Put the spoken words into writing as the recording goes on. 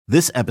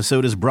This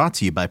episode is brought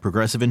to you by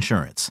Progressive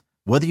Insurance.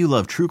 Whether you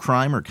love true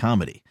crime or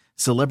comedy,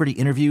 celebrity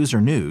interviews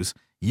or news,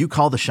 you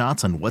call the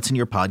shots on what's in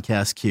your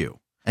podcast queue.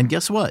 And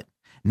guess what?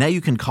 Now you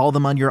can call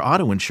them on your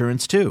auto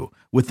insurance too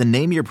with the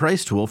Name Your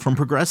Price tool from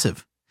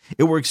Progressive.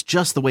 It works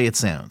just the way it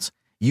sounds.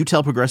 You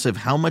tell Progressive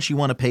how much you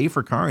want to pay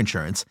for car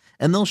insurance,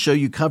 and they'll show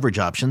you coverage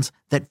options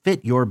that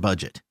fit your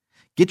budget.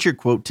 Get your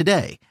quote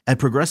today at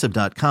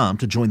Progressive.com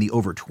to join the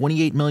over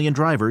 28 million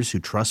drivers who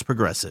trust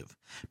Progressive.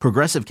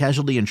 Progressive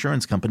Casualty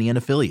Insurance Company and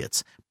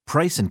Affiliates.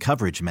 Price and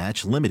coverage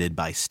match limited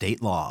by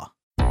state law.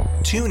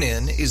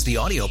 TuneIn is the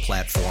audio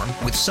platform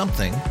with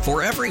something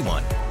for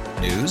everyone.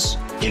 News.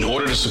 In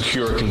order to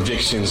secure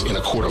convictions in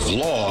a court of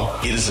law,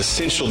 it is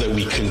essential that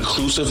we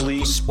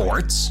conclusively.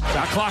 Sports.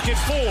 Shot clock at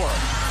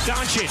 4.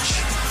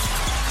 Doncic.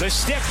 The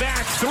step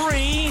back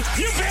 3.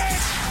 You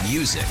bet.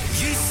 Music.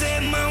 You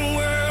set my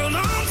world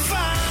on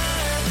fire.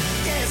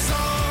 Yes,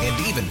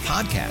 and even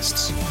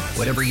podcasts.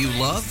 Whatever you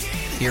love,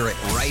 hear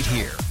it right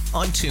here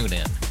on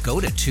TuneIn. Go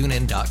to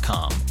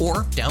TuneIn.com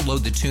or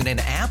download the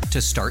TuneIn app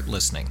to start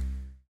listening.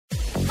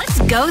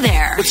 Let's go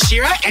there. With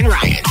Shira and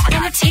Ryan.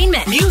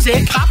 Entertainment.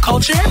 Music. Pop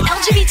culture.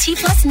 LGBT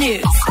plus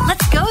news.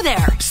 Let's go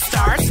there.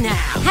 Starts now.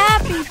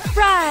 Happy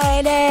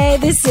Friday.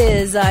 This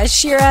is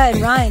Shira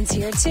and Ryan's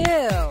here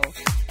too.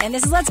 And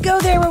this is Let's Go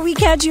There, where we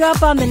catch you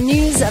up on the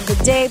news of the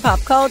day, pop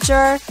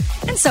culture,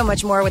 and so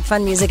much more with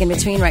fun music in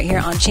between right here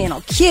on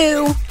Channel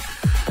Q.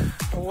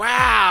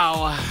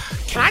 Wow.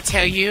 Can I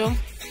tell you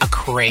a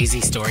crazy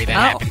story that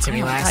happened to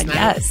me last night?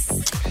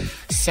 Yes.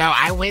 So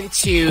I went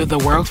to the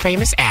world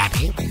famous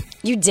Abbey.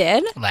 You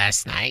did?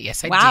 Last night.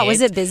 Yes, I did. Wow,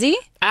 was it busy?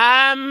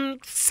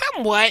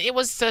 Somewhat. It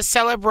was to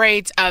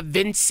celebrate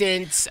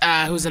Vincent,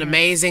 who's an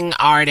amazing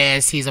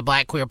artist. He's a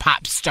Black queer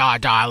pop star,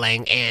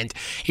 darling, and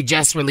he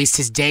just released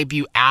his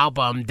debut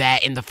album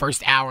that in the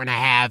first hour and a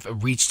half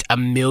reached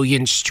 1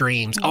 million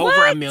streams. What?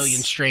 Over 1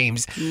 million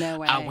streams. No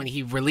way. When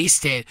he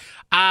released it.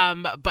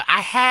 But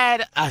I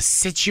had a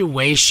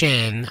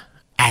situation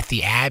at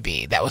the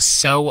Abbey that was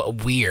so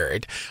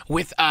weird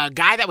with a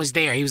guy that was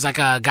there. He was like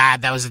a guy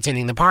that was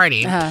attending the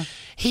party. Uh-huh.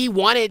 He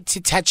wanted to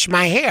touch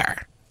my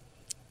hair.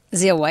 Is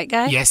he a white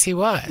guy? Yes, he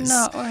was.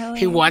 No, really?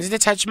 He wanted to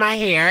touch my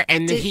hair,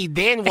 and he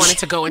then wanted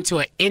to go into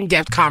an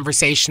in-depth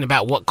conversation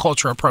about what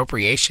cultural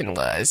appropriation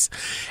was.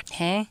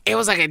 Okay. It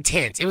was like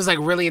intense. It was like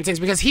really intense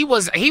because he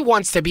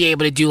wants to be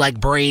able to do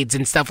like braids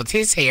and stuff with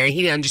his hair, and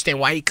he didn't understand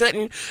why he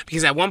couldn't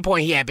because at one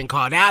point he had been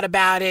called out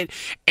about it,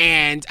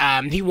 and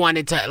he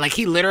wanted to like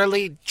he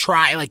literally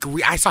tried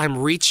I saw him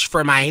reach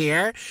for my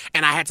hair,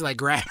 and I had to like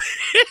grab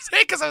it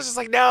because I was just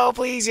like, no,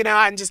 please,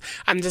 I'm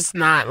just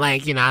not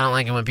like I don't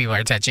like it when people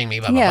are touching me,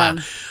 blah blah blah.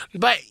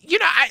 But,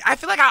 I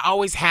feel like I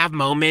always have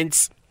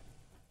moments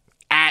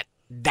at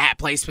that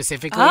place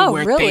specifically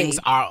where really? things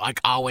are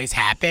like always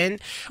happen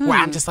where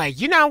I'm just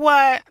like, you know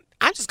what?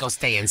 I'm just going to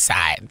stay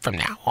inside from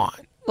now on.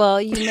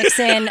 Well, you mix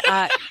in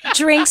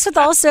drinks with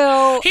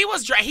also... He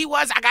was,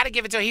 I got to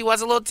give it to him. He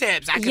was a little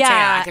tips.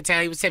 I could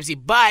tell he was tipsy,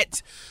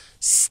 but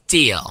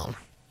still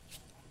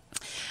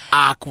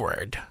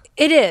awkward.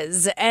 It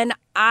is. And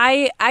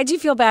I do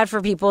feel bad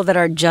for people that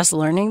are just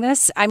learning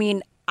this. I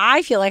mean,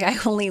 I feel like I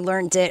only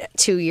learned it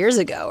 2 years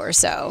ago or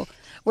so,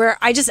 where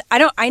I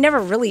never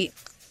really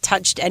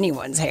touched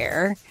anyone's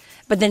hair.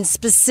 But then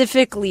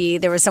specifically,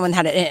 there was someone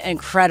that had an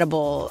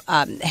incredible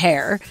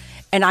hair,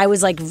 and I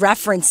was like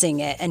referencing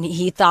it, and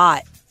he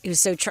thought it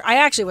was so I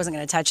actually wasn't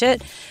going to touch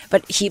it,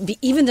 but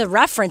even the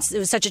reference, it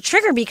was such a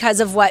trigger because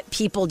of what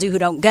people do who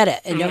don't get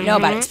it and don't know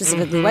about it,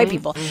 specifically white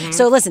people.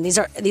 So listen,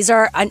 these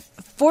are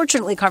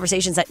unfortunately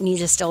conversations that need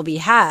to still be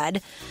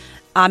had,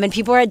 and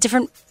people are at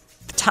different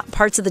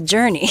parts of the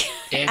journey,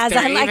 as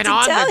I like to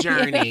tell you.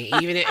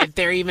 Even if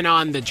they're even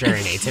on the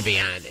journey, to be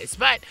honest.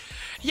 But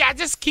yeah, I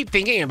just keep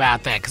thinking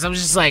about that because I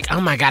was just like, oh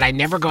my God, I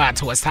never go out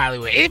to West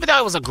Hollywood. Even though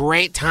it was a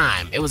great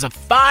time. It was a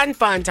fun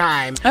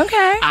time.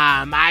 Okay.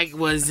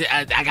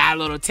 I got a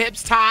little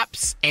tips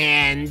tops,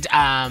 and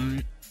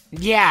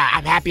yeah,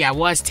 I'm happy I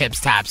was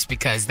tips tops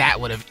because that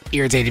would have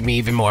irritated me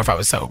even more if I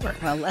was sober.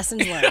 Well,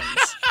 lessons learned.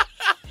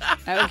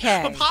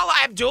 Okay. Well, Paula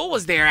Abdul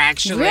was there,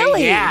 actually.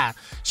 Really? Yeah.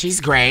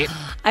 She's great.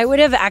 I would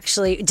have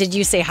actually... Did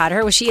you say hi to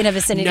her? Was she in a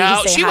vicinity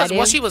to say hi to?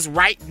 Well, she was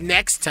right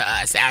next to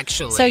us,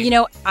 actually.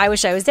 So, I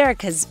wish I was there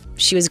because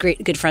she was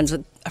good friends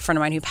with a friend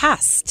of mine who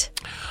passed.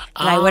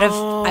 And I would have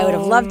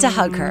loved to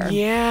hug her.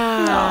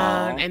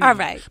 Yeah. Oh. All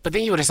right. But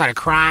then you would have started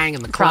crying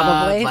in the club.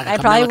 Probably. Like I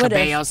probably would have. a Camila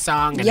Cabello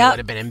song, and it would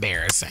have been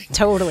embarrassing.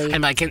 Totally.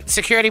 And like,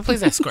 security,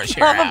 please escort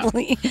Shira out.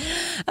 Probably.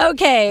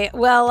 Okay.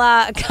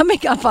 Well, coming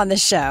up on the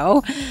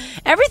show,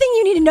 everything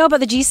you need to know about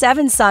the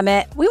G7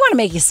 summit. We want to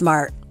make you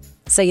smart.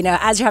 So,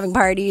 as you're having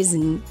parties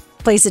and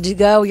places to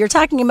go, you're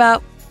talking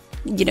about,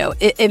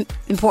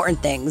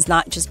 important things,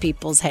 not just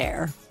people's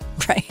hair.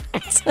 Right.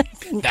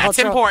 That's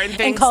important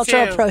things and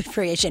cultural too.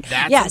 Appropriation.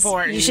 That's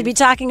important. You should be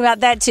talking about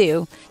that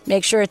too.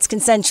 Make sure it's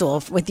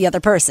consensual with the other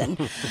person.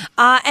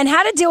 And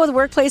how to deal with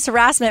workplace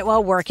harassment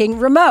while working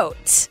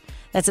remote.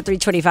 That's at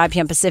 3:25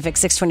 p.m. Pacific,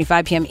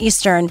 6:25 p.m.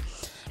 Eastern.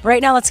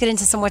 Right now, let's get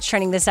into some what's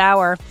trending this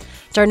hour.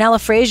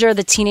 Darnella Frazier,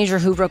 the teenager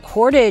who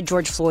recorded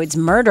George Floyd's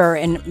murder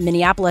in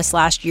Minneapolis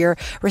last year,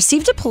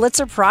 received a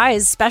Pulitzer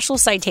Prize special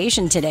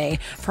citation today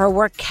for her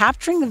work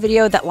capturing the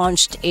video that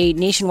launched a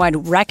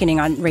nationwide reckoning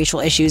on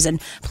racial issues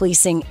and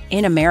policing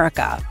in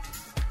America.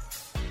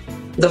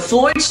 The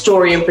Floyd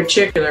story in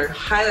particular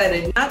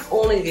highlighted not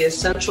only the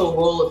essential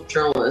role of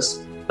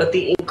journalists, but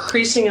the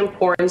increasing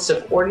importance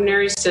of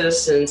ordinary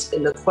citizens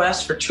in the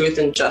quest for truth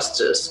and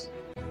justice.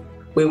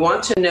 We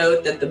want to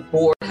note that the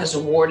board has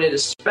awarded a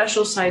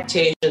special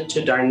citation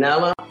to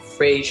Darnella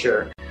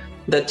Frazier,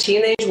 the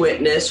teenage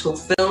witness who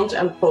filmed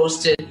and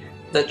posted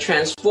the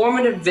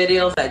transformative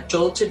video that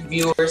jolted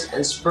viewers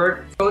and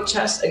spurred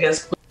protests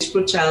against police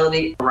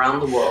brutality around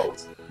the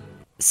world.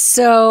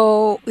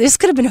 So this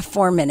could have been a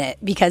 4-minute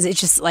because it's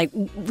just like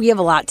we have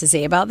a lot to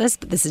say about this,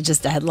 but this is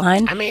just a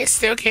headline. I mean, it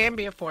still can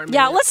be a 4-minute.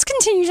 Yeah, let's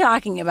continue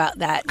talking about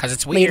that because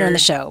it's weird. Later in the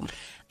show.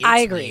 I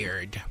agree.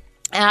 Weird.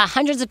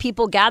 Hundreds of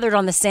people gathered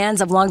on the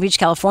sands of Long Beach,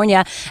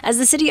 California, as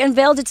the city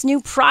unveiled its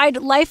new Pride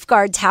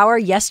Lifeguard Tower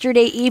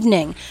yesterday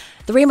evening.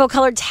 The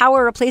rainbow-colored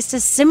tower replaced a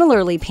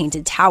similarly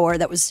painted tower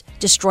that was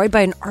destroyed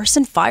by an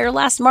arson fire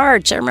last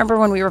March. I remember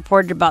when we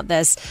reported about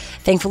this.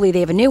 Thankfully,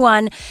 they have a new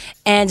one.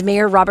 And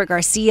Mayor Robert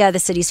Garcia, the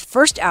city's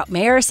first out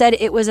mayor, said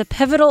it was a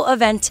pivotal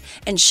event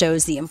and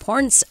shows the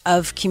importance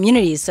of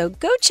communities. So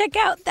go check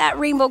out that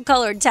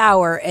rainbow-colored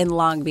tower in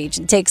Long Beach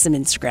and take some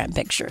Instagram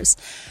pictures.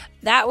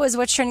 That was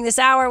what's trending this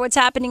hour. What's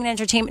happening in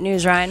entertainment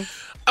news, Ryan?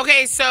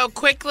 Okay, so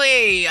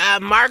quickly,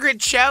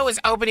 Margaret Cho is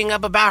opening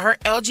up about her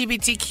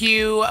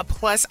LGBTQ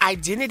plus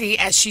identity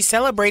as she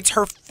celebrates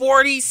her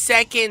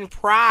 42nd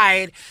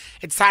Pride.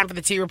 It's time for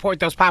the T Report,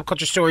 those pop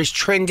culture stories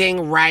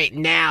trending right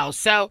now.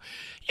 So,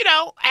 you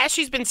know, as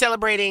she's been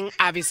celebrating,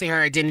 obviously,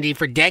 her identity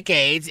for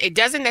decades, it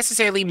doesn't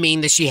necessarily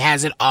mean that she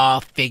has it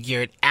all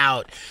figured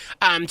out.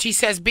 She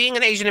says being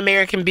an Asian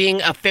American,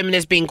 being a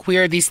feminist, being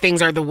queer, these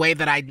things are the way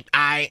that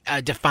I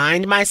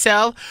defined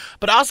myself.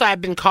 But also,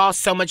 I've been caused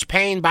so much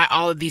pain by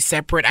all of these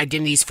separate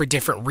identities for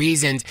different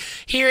reasons.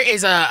 Here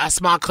is a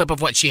small clip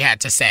of what she had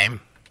to say.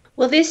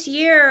 Well, this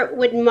year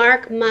would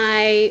mark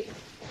my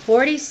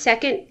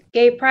 42nd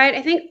gay pride.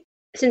 I think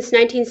since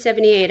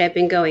 1978 I've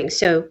been going.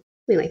 So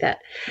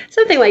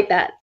something like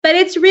that. But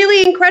it's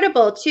really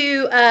incredible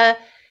to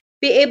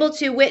be able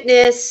to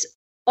witness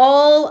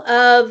all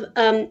of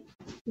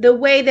the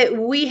way that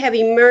we have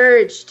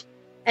emerged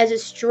as a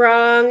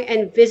strong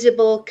and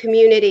visible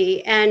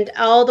community, and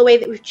all the way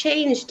that we've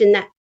changed in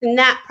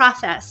that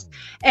process.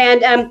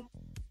 And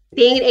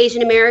being an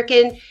Asian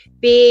American,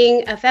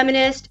 being a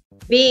feminist,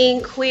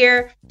 being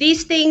queer,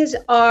 these things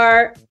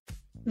are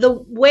the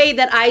way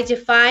that I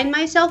define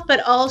myself,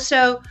 but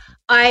also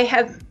I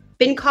have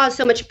been caused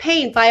so much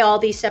pain by all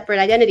these separate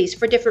identities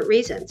for different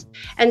reasons.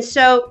 And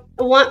so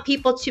I want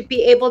people to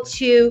be able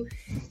to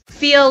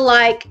feel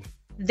like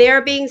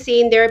they're being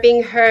seen, they're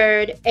being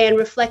heard, and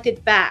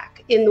reflected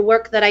back in the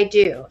work that I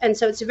do. And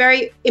so it's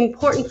very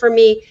important for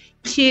me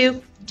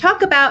to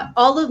talk about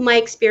all of my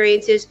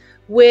experiences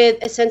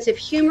with a sense of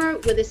humor,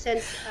 with a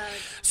sense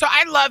of... So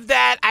I love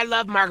that. I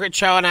love Margaret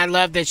Cho, and I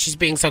love that she's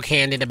being so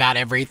candid about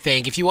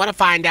everything. If you want to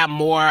find out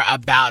more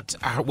about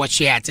what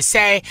she had to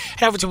say,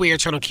 head over to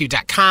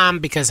WeAreChannelQ.com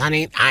because,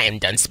 honey, I am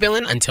done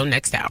spilling until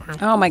next hour.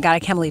 Oh, my God. I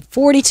can't believe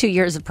 42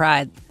 years of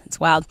Pride. It's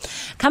wild.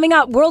 Coming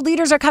up, world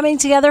leaders are coming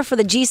together for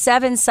the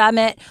G7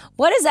 summit.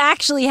 What is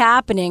actually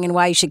happening and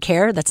why you should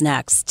care? That's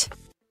next.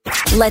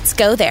 Let's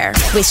go there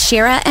with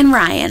Shira and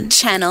Ryan,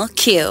 Channel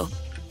Q.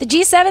 The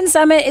G7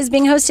 summit is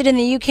being hosted in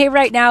the UK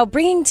right now,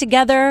 bringing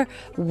together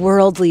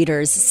world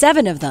leaders,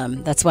 7 of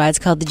them. That's why it's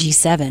called the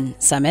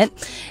G7 summit.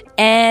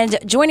 And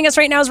joining us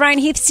right now is Ryan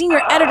Heath,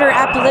 senior editor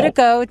at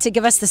Politico, to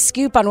give us the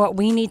scoop on what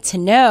we need to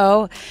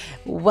know.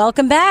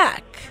 Welcome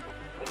back.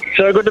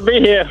 So good to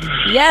be here.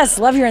 Yes,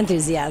 love your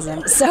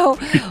enthusiasm. So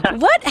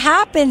what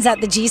happens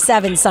at the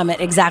G7 summit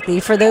exactly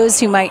for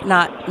those who might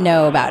not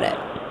know about it?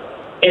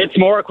 It's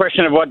more a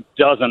question of what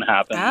doesn't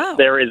happen. Oh.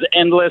 There is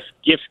endless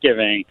gift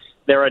giving.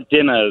 There are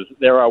dinners.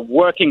 There are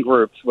working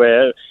groups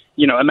where,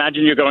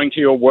 imagine you're going to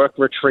your work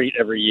retreat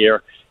every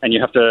year and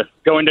you have to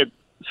go into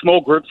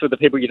small groups with the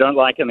people you don't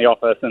like in the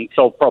office and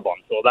solve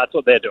problems. Well, that's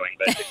what they're doing,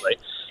 basically.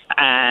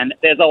 And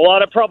there's a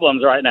lot of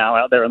problems right now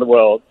out there in the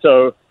world.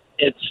 So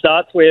it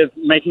starts with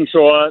making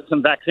sure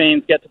some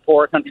vaccines get to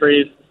poorer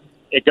countries.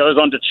 It goes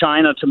on to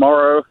China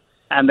tomorrow,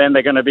 and then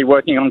they're going to be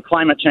working on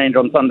climate change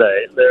on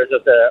Sunday. There's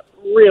just a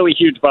really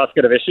huge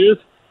basket of issues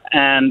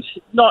and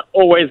not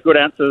always good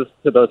answers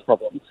to those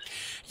problems.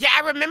 Yeah,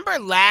 I remember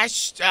the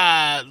last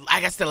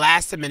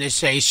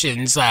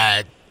administration's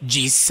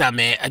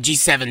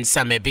G7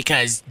 summit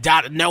because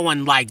no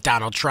one liked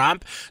Donald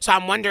Trump. So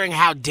I'm wondering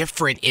how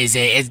different is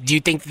it? Do you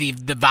think the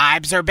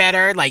vibes are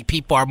better? Like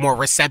people are more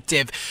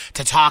receptive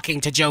to talking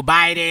to Joe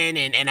Biden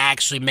and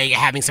actually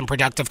having some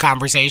productive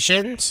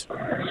conversations?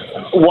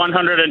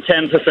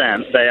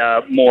 110%. They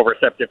are more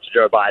receptive to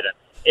Joe Biden.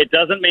 It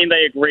doesn't mean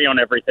they agree on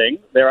everything.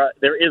 There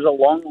is a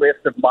long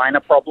list of minor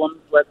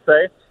problems, let's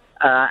say,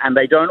 and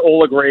they don't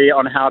all agree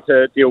on how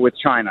to deal with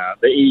China.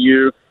 The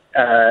EU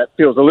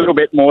feels a little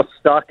bit more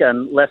stuck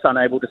and less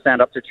unable to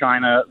stand up to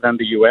China than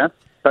the U.S.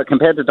 But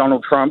compared to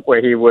Donald Trump,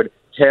 where he would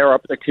tear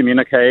up the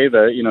communique,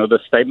 the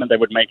statement they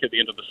would make at the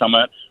end of the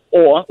summit,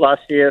 or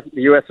last year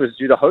the U.S. was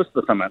due to host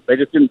the summit. They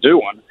just didn't do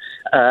one.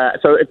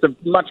 So it's a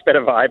much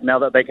better vibe now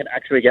that they can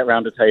actually get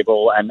around a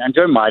table, and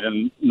Joe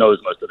Biden knows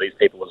most of these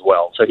people as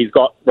well. So he's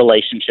got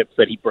relationships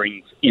that he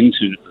brings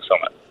into the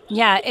summit.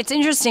 Yeah, it's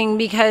interesting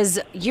because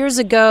years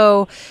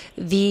ago,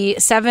 the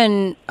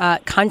 7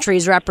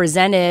 countries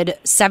represented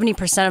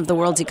 70% of the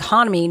world's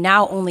economy,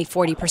 now only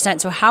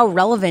 40%. So how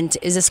relevant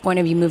is this going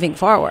to be moving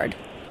forward?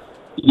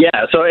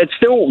 Yeah, so it's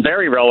still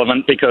very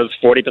relevant because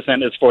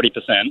 40% is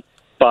 40%.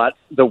 But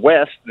the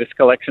West, this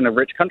collection of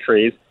rich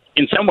countries,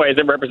 in some ways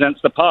it represents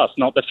the past,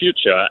 not the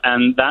future.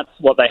 And that's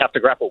what they have to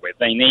grapple with.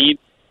 They need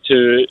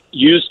to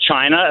use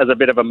China as a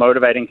bit of a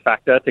motivating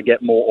factor to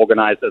get more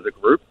organized as a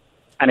group.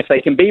 And if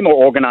they can be more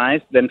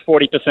organized, then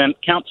 40%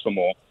 counts for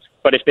more.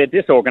 But if they're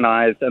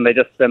disorganized and they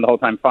just spend the whole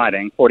time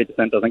fighting,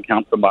 40% doesn't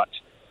count for much.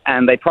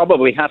 And they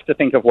probably have to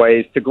think of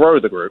ways to grow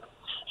the group.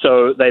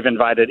 So they've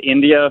invited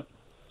India,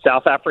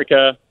 South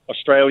Africa,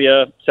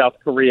 Australia, South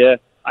Korea.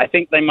 I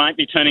think they might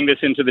be turning this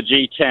into the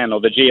G10 or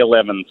the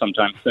G11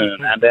 sometime soon.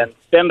 And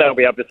then they'll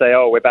be able to say,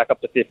 oh, we're back up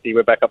to 50,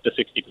 we're back up to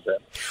 60%.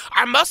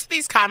 Are most of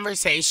these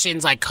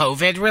conversations like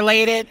COVID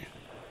related?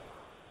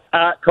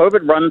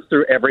 COVID runs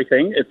through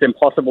everything. It's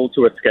impossible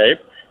to escape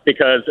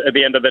because at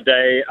the end of the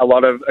day, a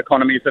lot of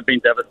economies have been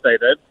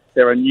devastated.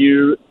 There are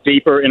new,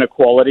 deeper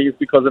inequalities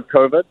because of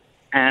COVID,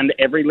 and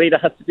every leader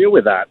has to deal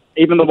with that.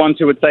 Even the ones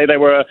who would say they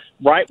were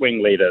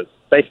right-wing leaders,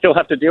 they still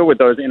have to deal with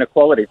those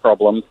inequality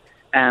problems,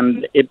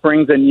 and it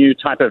brings a new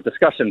type of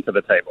discussion to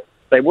the table.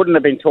 They wouldn't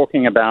have been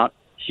talking about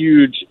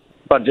huge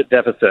budget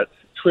deficits,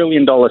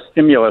 trillion-dollar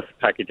stimulus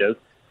packages.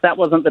 That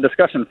wasn't the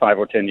discussion 5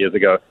 or 10 years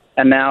ago.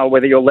 And now,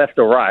 whether you're left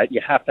or right,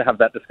 you have to have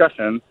that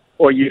discussion,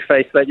 or you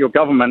face that your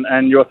government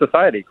and your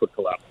society could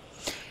collapse.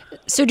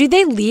 So do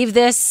they leave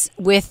this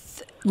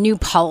with new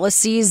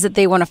policies that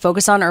they want to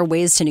focus on or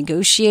ways to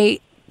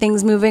negotiate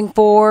things moving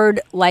forward?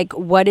 Like,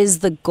 what is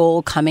the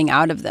goal coming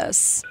out of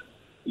this?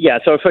 Yeah,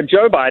 so for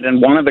Joe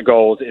Biden, one of the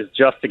goals is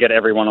just to get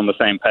everyone on the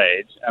same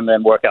page and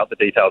then work out the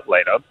details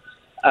later.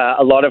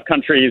 A lot of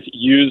countries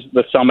use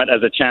the summit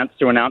as a chance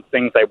to announce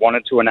things they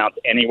wanted to announce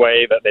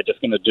anyway that they're just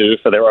going to do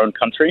for their own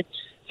country.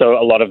 So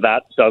a lot of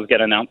that does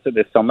get announced at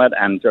this summit,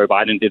 and Joe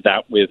Biden did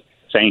that with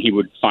saying he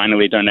would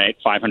finally donate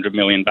 500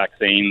 million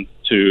vaccines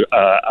to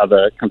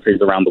other countries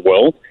around the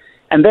world.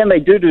 And then they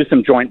do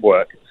some joint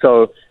work.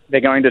 So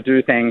they're going to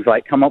do things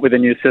like come up with a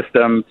new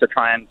system to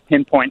try and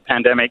pinpoint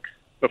pandemics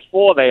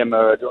before they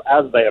emerge or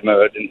as they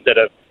emerge instead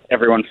of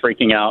everyone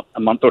freaking out a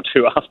month or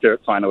two after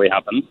it finally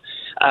happens.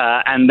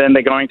 And then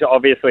they're going to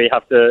obviously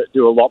have to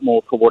do a lot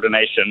more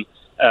coordination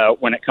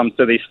when it comes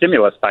to these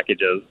stimulus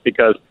packages,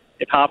 because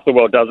if half the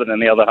world does it and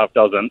the other half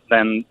doesn't,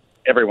 then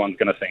everyone's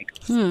going to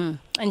sink.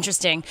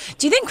 Interesting.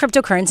 Do you think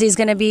cryptocurrency is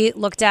going to be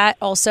looked at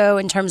also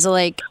in terms of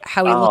like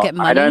how we look at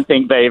money? I don't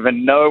think they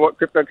even know what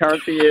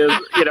cryptocurrency is.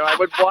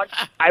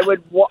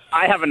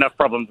 I have enough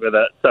problems with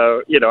it.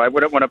 So, I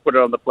wouldn't want to put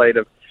it on the plate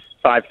of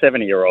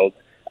 5-7-year-olds.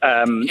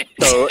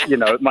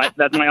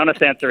 That's my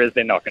honest answer is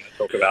they're not going to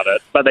talk about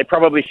it, but they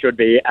probably should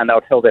be, and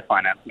they'll tell their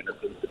finance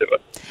ministers to do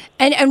it.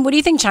 And what do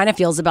you think China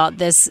feels about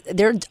this?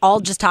 They're all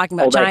just talking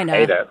about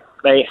China.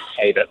 They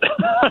hate it.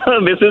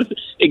 This is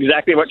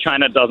exactly what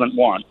China doesn't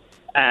want.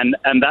 And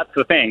that's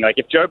the thing. Like,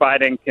 if Joe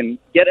Biden can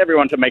get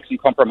everyone to make some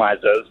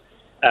compromises,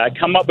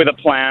 come up with a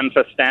plan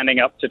for standing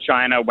up to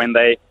China when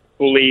they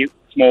bully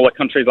smaller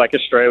countries like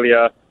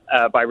Australia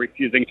by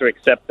refusing to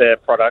accept their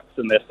products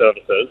and their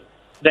services,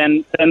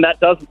 then that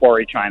does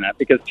worry China,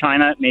 because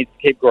China needs to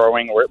keep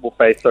growing or it will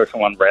face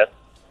social unrest.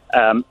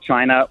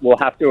 China will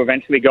have to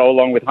eventually go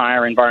along with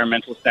higher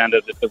environmental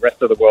standards if the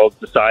rest of the world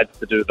decides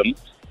to do them.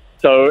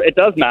 So it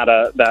does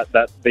matter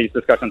that these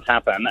discussions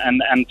happen,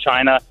 and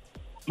China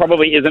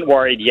probably isn't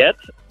worried yet.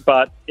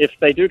 But if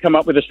they do come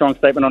up with a strong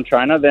statement on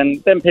China,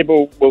 then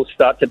people will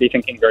start to be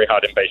thinking very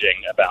hard in Beijing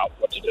about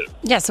what to do.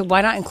 Yeah, so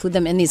why not include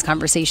them in these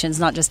conversations,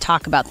 not just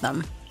talk about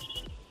them?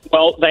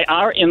 Well, they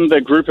are in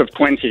the group of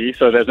 20,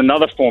 so there's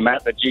another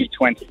format, the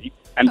G20.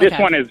 And this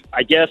one is,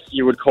 I guess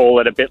you would call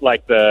it a bit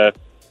like the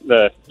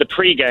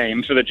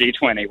pre-game for the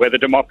G20, where the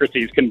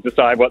democracies can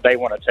decide what they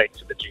want to take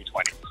to the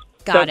G20.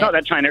 So it's not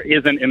that China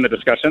isn't in the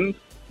discussions,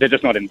 they're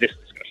just not in this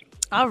discussion.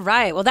 All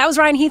right. Well, that was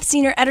Ryan Heath,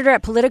 senior editor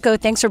at Politico.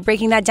 Thanks for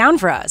breaking that down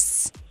for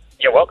us.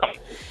 You're welcome.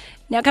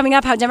 Now, coming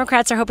up, how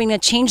Democrats are hoping to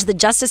change the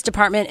Justice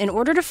Department in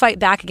order to fight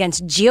back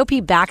against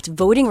GOP-backed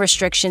voting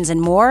restrictions and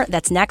more.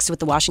 That's next with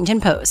The Washington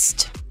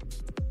Post.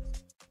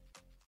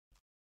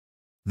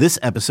 This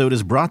episode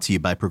is brought to you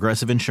by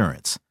Progressive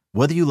Insurance.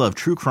 Whether you love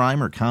true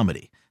crime or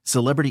comedy,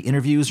 celebrity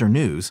interviews or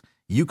news,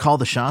 you call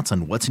the shots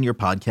on what's in your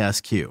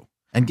podcast queue.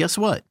 And guess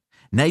what?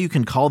 Now you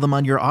can call them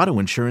on your auto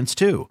insurance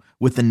too,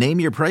 with the Name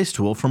Your Price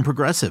tool from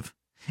Progressive.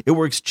 It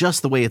works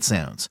just the way it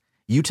sounds.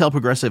 You tell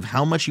Progressive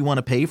how much you want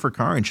to pay for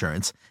car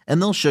insurance, and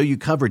they'll show you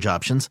coverage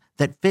options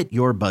that fit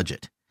your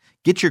budget.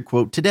 Get your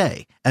quote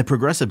today at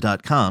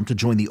Progressive.com to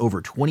join the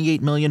over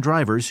 28 million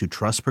drivers who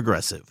trust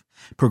Progressive.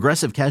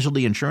 Progressive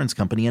Casualty Insurance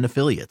Company and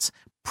Affiliates.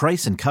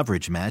 Price and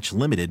coverage match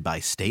limited by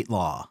state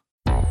law.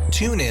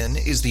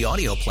 TuneIn is the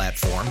audio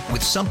platform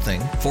with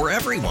something for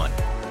everyone.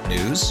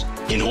 News.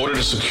 In order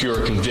to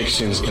secure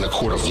convictions in a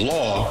court of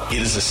law,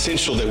 it is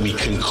essential that we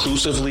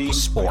conclusively.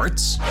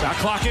 Sports. Shot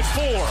clock at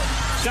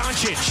 4.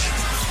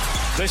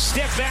 Doncic. The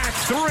step back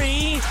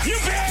 3. You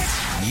bet.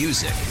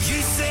 Music.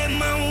 You set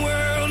my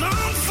world on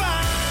fire.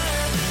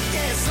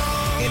 Yes,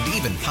 and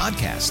even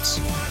podcasts.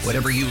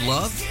 Whatever you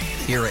love,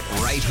 hear it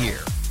right here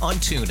on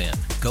TuneIn.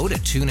 Go to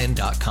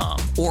TuneIn.com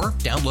or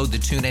download the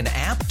TuneIn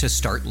app to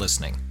start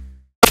listening.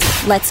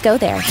 Let's go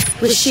there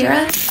with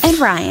Shira and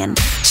Ryan.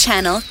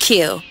 Channel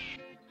Q.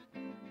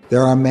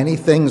 There are many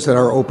things that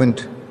are open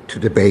to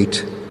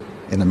debate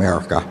in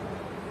America,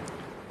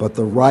 but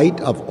the right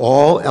of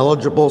all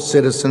eligible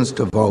citizens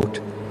to vote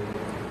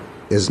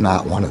is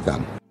not one of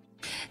them.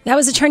 That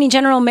was Attorney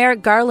General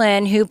Merrick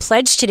Garland, who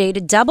pledged today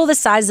to double the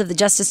size of the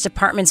Justice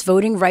Department's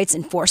voting rights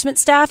enforcement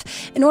staff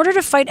in order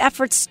to fight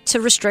efforts to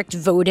restrict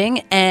voting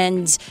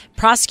and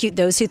prosecute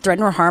those who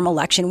threaten or harm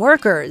election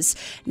workers.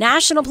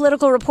 National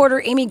political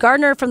reporter Amy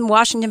Gardner from the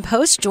Washington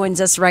Post joins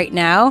us right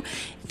now.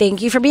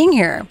 Thank you for being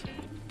here.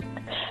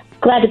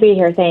 Glad to be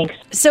here. Thanks.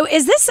 So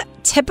is this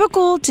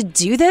typical to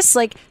do this?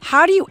 Like,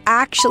 how do you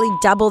actually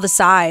double the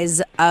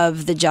size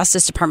of the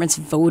Justice Department's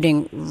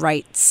voting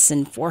rights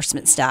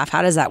enforcement staff?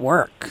 How does that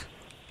work?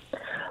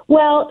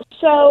 Well,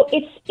 so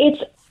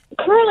it's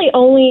currently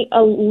only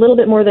a little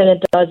bit more than a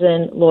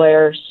dozen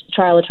lawyers,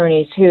 trial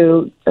attorneys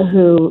who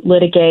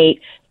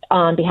litigate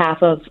on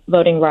behalf of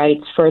voting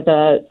rights for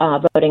the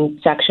voting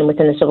section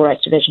within the Civil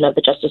Rights Division of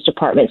the Justice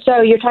Department.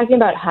 So you're talking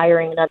about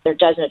hiring another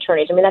dozen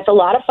attorneys. I mean, that's a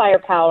lot of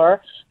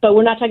firepower, but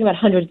we're not talking about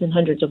hundreds and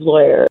hundreds of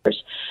lawyers.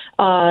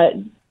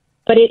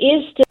 But it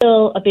is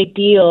still a big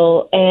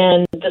deal,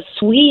 and the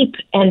sweep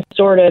and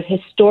sort of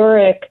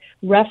historic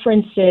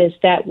references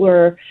that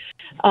were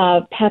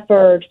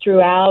peppered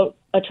throughout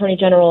Attorney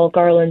General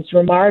Garland's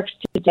remarks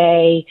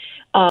today,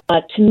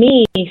 to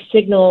me,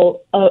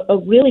 signal a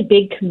really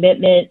big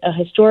commitment, a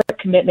historic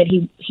commitment.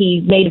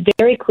 He made it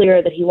very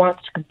clear that he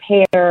wants to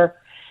compare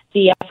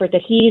the effort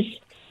that he's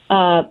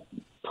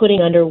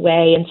putting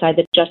underway inside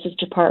the Justice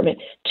Department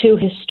to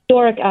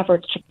historic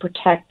efforts to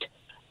protect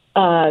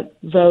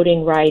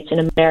voting rights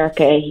in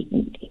America,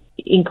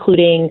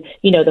 including,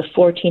 the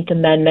 14th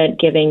Amendment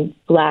giving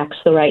blacks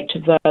the right to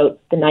vote,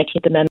 the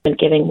 19th Amendment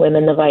giving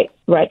women the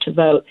right to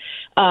vote,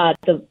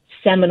 the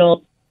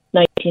seminal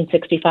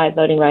 1965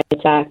 Voting Rights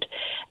Act.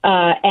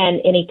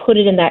 And he put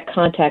it in that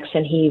context,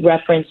 and he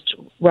referenced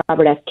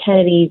Robert F.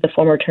 Kennedy, the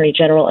former Attorney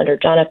General under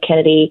John F.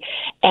 Kennedy.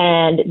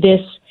 And this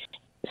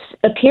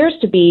appears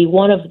to be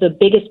one of the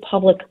biggest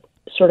public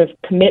sort of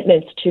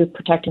commitments to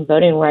protecting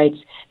voting rights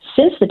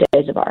since the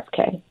days of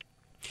RFK.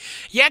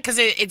 Yeah, because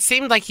it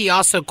seemed like he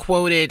also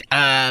quoted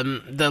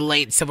the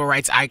late civil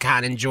rights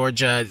icon in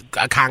Georgia,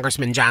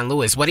 Congressman John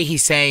Lewis. What did he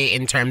say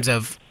in terms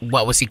of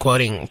what was he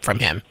quoting from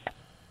him?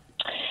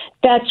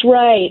 That's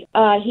right.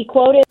 He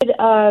quoted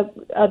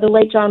the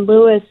late John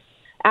Lewis,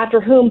 after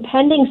whom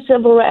pending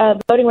civil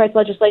voting rights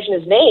legislation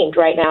is named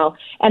right now.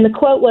 And the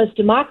quote was,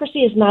 "Democracy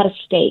is not a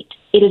state.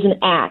 It is an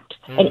act.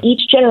 And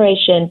each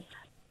generation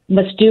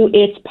must do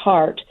its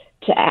part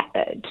to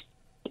act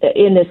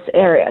in this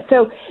area."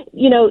 So,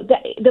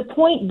 the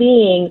point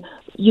being,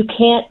 you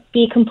can't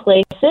be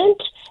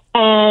complacent,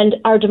 and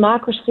our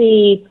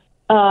democracy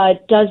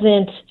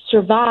doesn't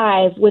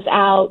survive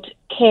without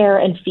care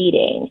and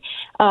feeding.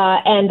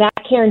 And that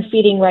care and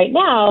feeding right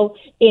now,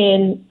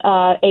 in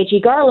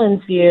A.G.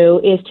 Garland's view,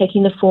 is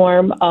taking the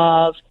form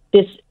of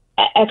this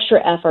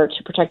extra effort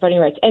to protect voting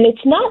rights. And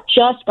it's not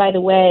just, by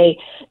the way,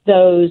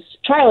 those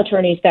trial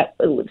attorneys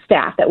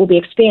staff that will be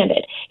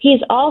expanded.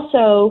 He's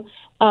also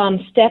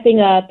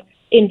stepping up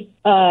in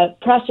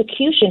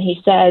prosecution,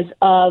 he says,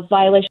 of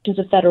violations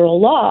of federal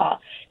law.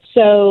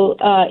 So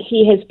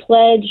he has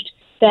pledged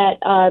that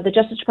the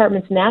Justice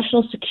Department's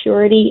national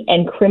security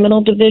and criminal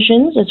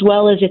divisions, as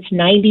well as its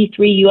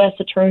 93 U.S.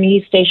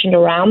 attorneys stationed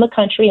around the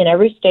country in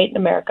every state in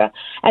America,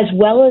 as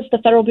well as the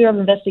Federal Bureau of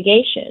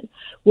Investigation,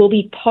 will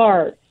be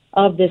part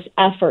of this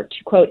effort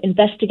to, quote,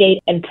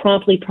 investigate and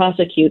promptly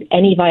prosecute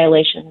any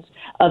violations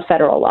of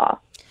federal law.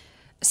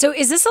 So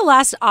is this the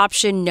last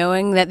option,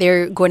 knowing that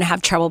they're going to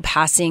have trouble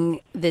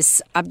passing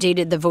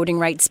the voting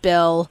rights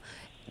bill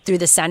through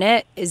the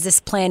Senate? Is this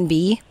plan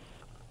B?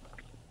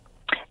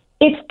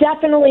 It's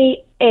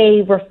definitely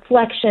a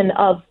reflection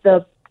of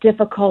the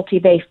difficulty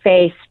they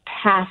face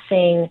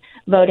passing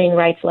voting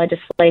rights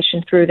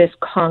legislation through this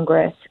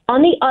Congress.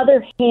 On the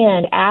other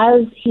hand,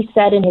 as he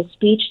said in his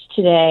speech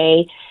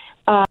today,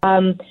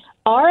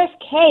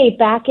 RFK,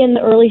 back in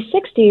the early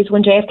 60s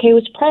when JFK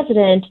was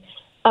president,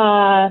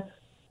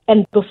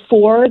 and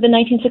before the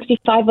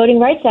 1965 Voting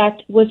Rights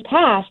Act was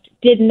passed,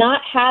 did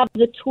not have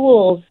the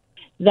tools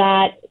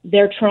that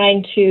they're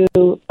trying to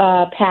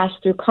pass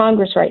through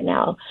Congress right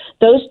now.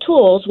 Those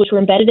tools, which were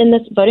embedded in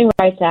this Voting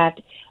Rights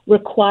Act,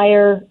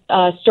 require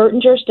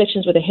certain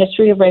jurisdictions with a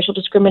history of racial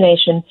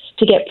discrimination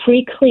to get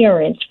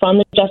pre-clearance from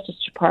the Justice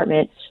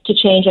Department to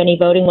change any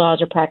voting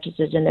laws or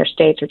practices in their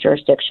states or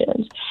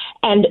jurisdictions.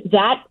 And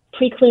that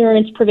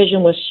pre-clearance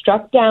provision was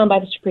struck down by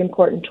the Supreme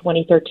Court in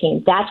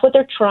 2013. That's what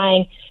they're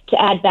trying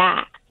to add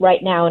back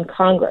right now in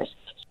Congress.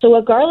 So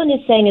what Garland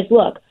is saying is,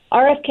 look,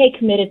 RFK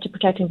committed to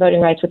protecting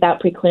voting rights without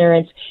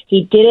pre-clearance.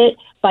 He did it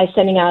by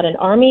sending out an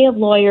army of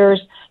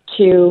lawyers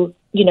to,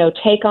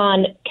 take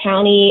on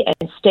county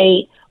and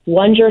state,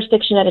 one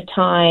jurisdiction at a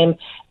time,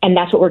 and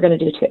that's what we're going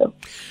to do too.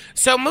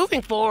 So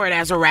moving forward,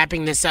 as we're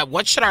wrapping this up,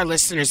 what should our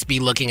listeners be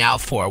looking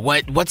out for?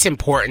 What's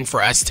important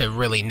for us to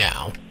really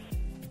know?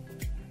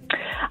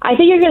 I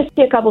think you're going to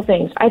see a couple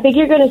things. I think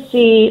you're going to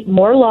see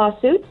more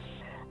lawsuits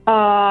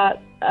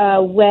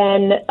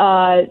when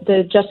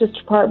the Justice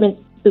Department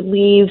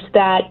believes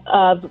that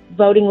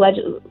voting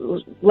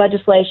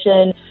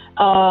legislation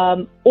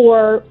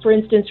or, for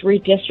instance,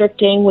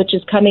 redistricting, which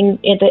is coming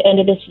at the end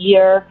of this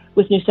year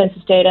with new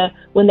census data,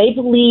 when they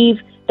believe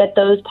that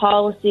those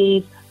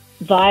policies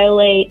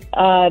violate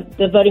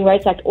the Voting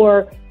Rights Act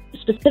or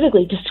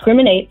specifically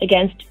discriminate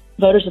against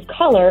voters of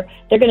color,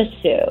 they're going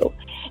to sue.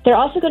 They're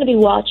also going to be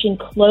watching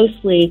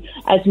closely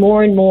as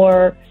more and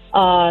more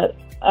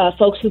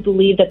folks who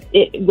believe that,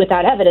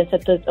 without evidence,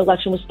 that the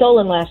election was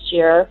stolen last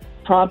year,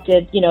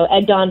 prompted,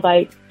 egged on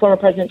by former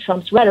President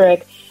Trump's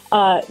rhetoric,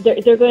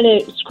 they're going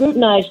to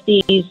scrutinize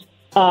these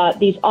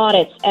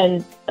audits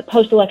and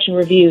post-election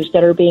reviews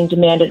that are being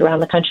demanded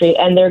around the country,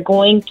 and they're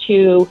going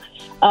to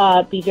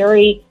be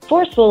very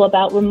forceful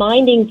about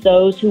reminding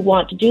those who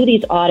want to do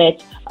these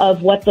audits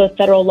of what the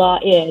federal law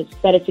is,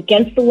 that it's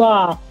against the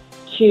law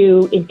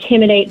to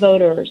intimidate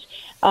voters.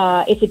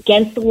 It's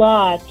against the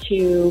law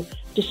to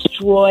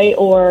destroy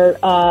or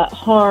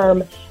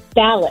harm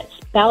ballots.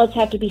 Ballots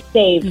have to be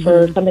saved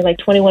for something like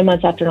 21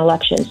 months after an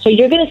election. So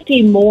you're going to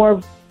see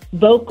more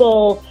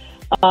vocal,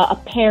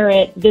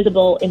 apparent,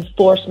 visible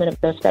enforcement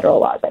of those federal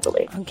laws, I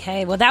believe.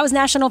 Okay. Well, that was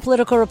national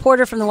political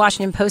reporter from the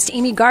Washington Post,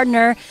 Amy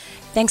Gardner.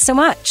 Thanks so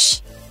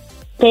much.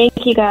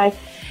 Thank you, guys.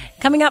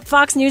 Coming up,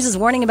 Fox News is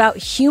warning about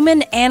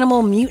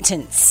human-animal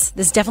mutants.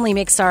 This definitely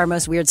makes our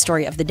most weird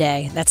story of the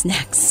day. That's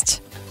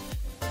next.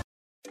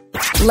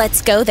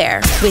 Let's go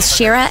there with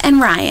Shira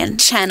and Ryan,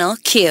 Channel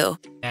Q.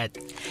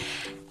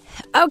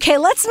 Okay,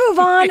 let's move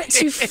on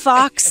to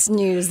Fox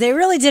News. They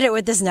really did it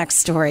with this next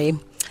story.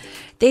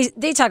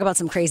 They talk about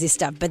some crazy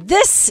stuff, but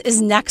this is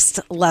next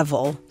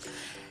level.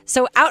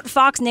 So out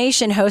Fox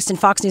Nation host and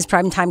Fox News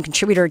primetime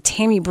contributor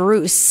Tammy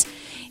Bruce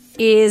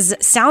is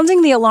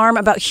sounding the alarm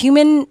about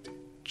human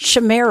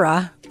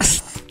chimera,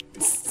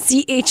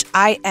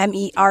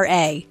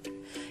 CHIMERA,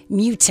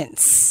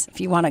 mutants, if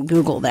you want to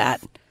Google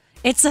that.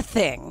 It's a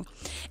thing.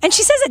 And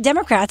she says that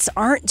Democrats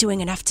aren't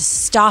doing enough to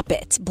stop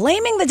it.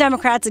 Blaming the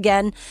Democrats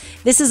again,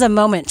 this is a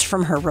moment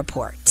from her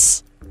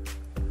report.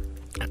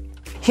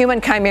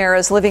 Human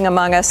chimeras living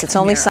among us, it's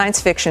only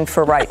science fiction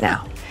for right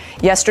now.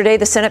 Yesterday,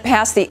 the Senate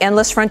passed the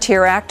Endless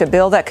Frontier Act, a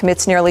bill that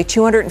commits nearly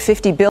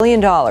 $250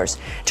 billion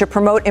to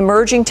promote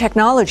emerging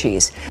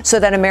technologies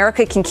so that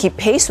America can keep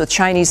pace with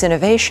Chinese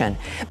innovation.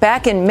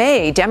 Back in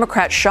May,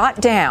 Democrats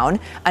shot down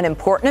an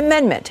important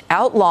amendment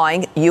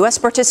outlawing U.S.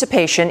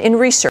 participation in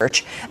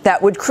research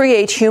that would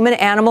create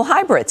human-animal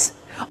hybrids,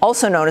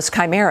 also known as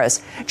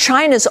chimeras.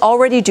 China's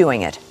already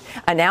doing it,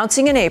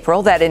 announcing in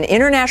April that an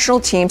international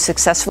team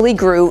successfully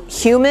grew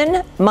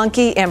human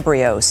monkey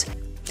embryos.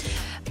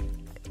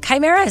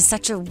 Chimera is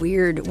such a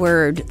weird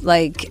word.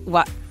 Like,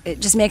 what? It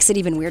just makes it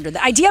even weirder.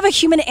 The idea of a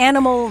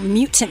human-animal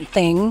mutant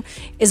thing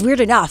is weird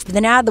enough, but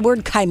then add the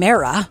word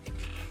chimera,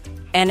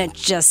 and it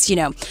just,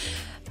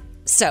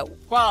 so.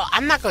 Well,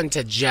 I'm not going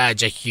to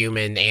judge a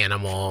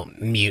human-animal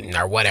mutant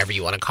or whatever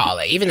you want to call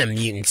it. Even a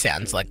mutant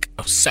sounds like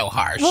so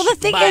harsh. Well, the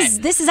thing is,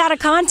 this is out of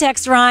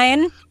context,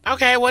 Ryan.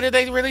 Okay, what are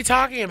they really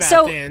talking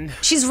about then?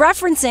 She's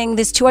referencing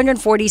this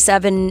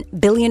 $247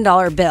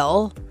 billion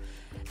bill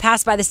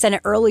passed by the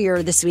Senate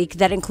earlier this week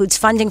that includes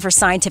funding for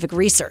scientific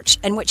research.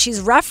 And what she's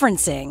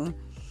referencing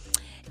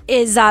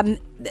is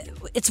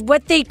it's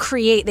what they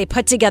create, they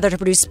put together to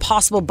produce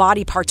possible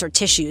body parts or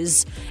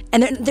tissues.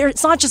 And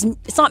it's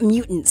not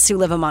mutants who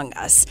live among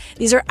us.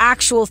 These are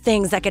actual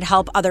things that could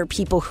help other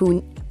people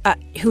who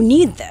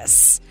need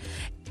this,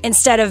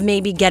 instead of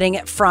maybe getting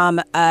it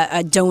from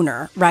a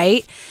donor,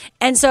 right?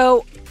 And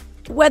so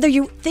whether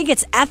you think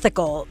it's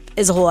ethical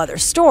is a whole other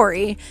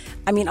story.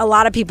 I mean, a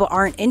lot of people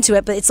aren't into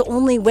it, but it's the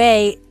only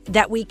way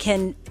that we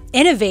can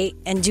innovate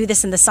and do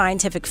this in the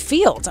scientific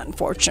field,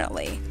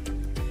 unfortunately.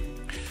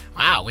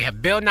 Wow, we have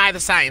Bill Nye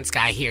the Science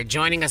Guy here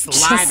joining us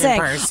live in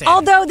person.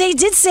 Although they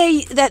did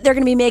say that they're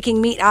going to be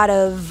making meat out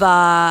of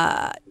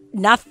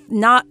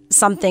not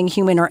something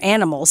human or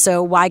animal,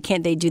 so why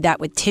can't they do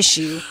that with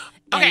tissue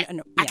Okay,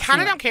 I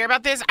kind of don't care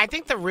about this. I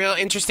think the real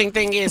interesting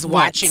thing is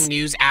watching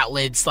news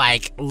outlets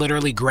like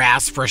literally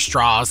grasp for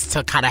straws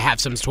to kind of have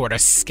some sort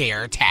of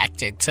scare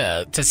tactic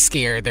to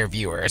scare their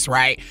viewers,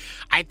 right?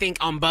 I think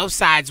on both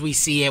sides we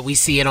see it. We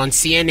see it on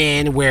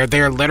CNN where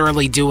they're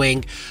literally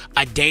doing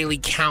a daily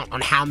count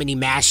on how many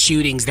mass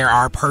shootings there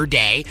are per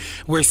day.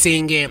 We're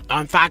seeing it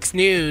on Fox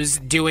News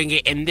doing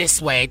it in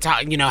this way,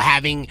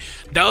 having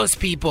those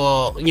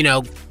people,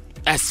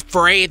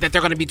 afraid that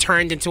they're going to be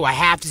turned into a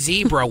half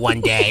zebra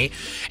one day.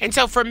 And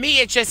so for me,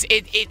 it just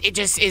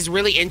is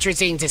really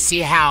interesting to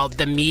see how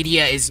the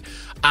media is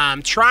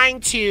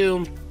trying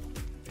to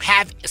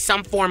have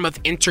some form of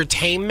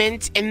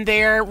entertainment in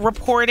their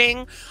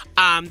reporting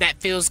that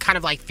feels kind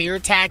of like fear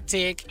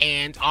tactic,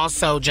 and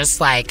also just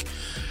like,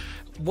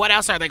 what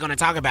else are they going to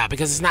talk about?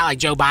 Because it's not like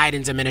Joe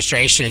Biden's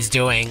administration is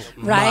doing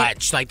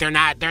much. Like they're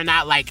not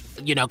like,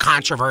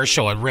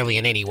 controversial really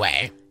in any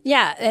way.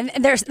 Yeah, and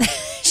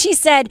she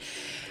said,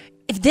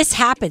 if this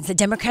happens, the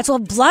Democrats will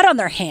have blood on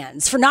their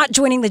hands for not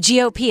joining the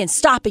GOP and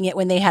stopping it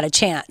when they had a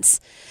chance.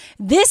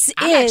 I'm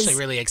actually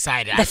really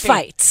excited. The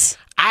fight.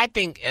 I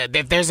think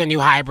if there's a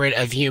new hybrid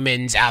of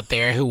humans out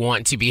there who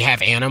want to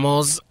have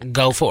animals,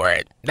 go for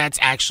it. That's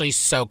actually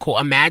so cool.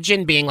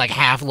 Imagine being like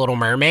half Little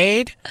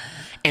Mermaid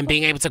and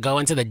being able to go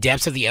into the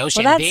depths of the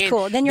ocean. Well, that's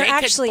cool. Then you're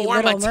actually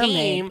Little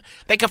Mermaid.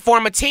 They could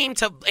form a team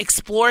to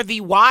explore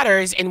the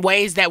waters in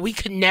ways that we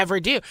could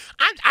never do.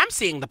 I'm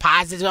seeing the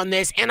positives on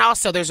this. And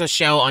also there's a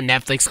show on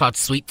Netflix called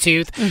Sweet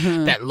Tooth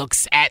that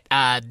looks at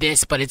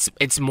this, but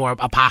it's more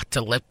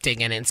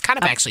apocalyptic, and it's kind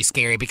of actually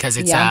scary because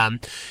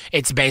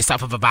it's based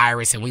off of a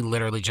virus, and we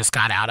literally just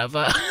got out of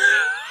a...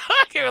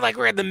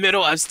 we're in the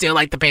middle of still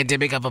like the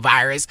pandemic of a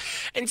virus.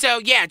 And so,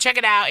 yeah, check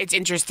it out. It's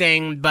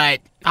interesting, but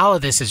all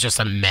of this is just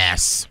a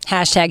mess.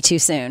 # too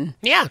soon.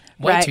 Yeah,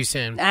 way too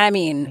soon. I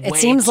mean, it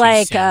seems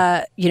like,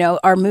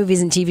 our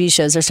movies and TV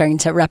shows are starting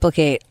to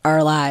replicate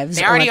our lives.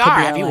 They already are.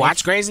 Have you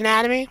watched Grey's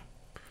Anatomy?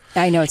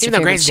 I know it's Even your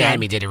though favorite Grey's show.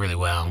 Anatomy did it really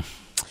well.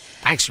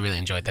 I actually really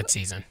enjoyed that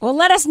season. Well,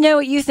 let us know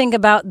what you think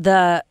about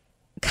the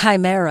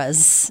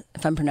chimeras,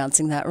 if I'm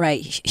pronouncing that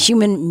right,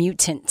 human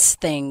mutant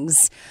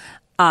things.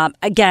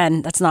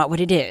 Again, that's not what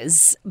it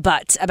is,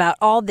 but about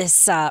all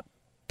this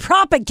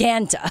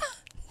propaganda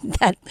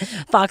that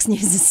Fox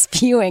News is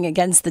spewing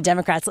against the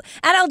Democrats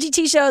at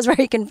LGT shows, where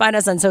you can find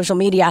us on social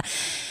media.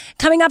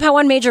 Coming up, how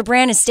one major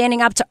brand is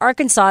standing up to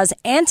Arkansas's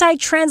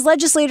anti-trans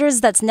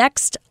legislators. That's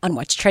next on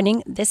What's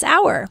Trending this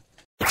hour.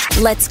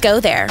 Let's go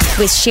there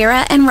with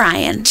Shira and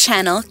Ryan,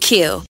 Channel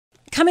Q.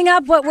 Coming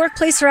up, what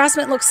workplace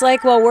harassment looks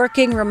like while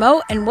working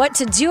remote and what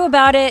to do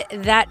about it.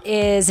 That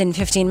is in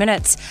 15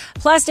 minutes.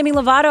 Plus, Demi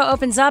Lovato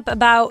opens up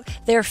about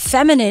their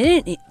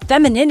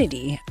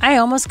femininity. I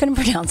almost couldn't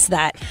pronounce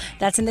that.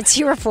 That's in the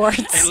T Reports.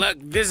 It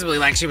looked visibly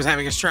like she was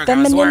having a stroke. I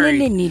was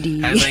worried.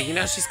 I was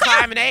like, she's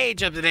climbing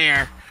age up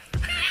there.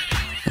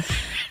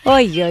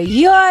 Oy,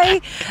 oy,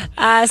 oy.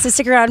 So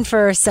stick around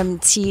for some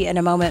tea in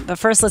a moment. But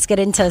first, let's get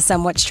into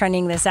some What's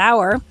Trending this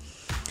hour.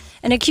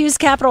 An accused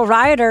Capitol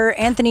rioter,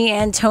 Anthony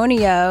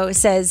Antonio,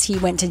 says he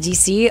went to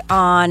D.C.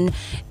 on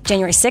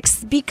January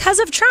 6th because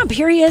of Trump.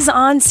 Here he is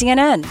on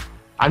CNN.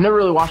 I've never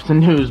really watched the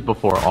news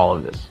before all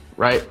of this,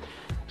 right?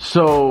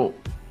 So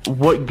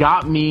what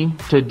got me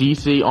to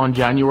D.C. on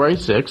January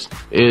 6th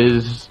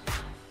is,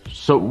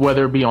 so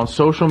whether it be on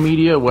social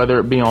media, whether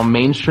it be on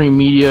mainstream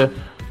media,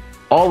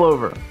 all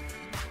over,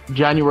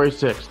 January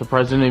 6th, the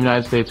President of the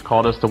United States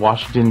called us to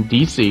Washington,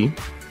 D.C.,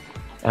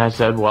 and I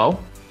said,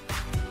 well,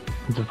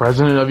 the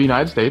President of the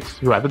United States,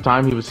 who at the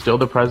time he was still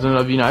the President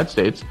of the United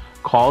States,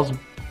 calls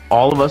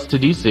all of us to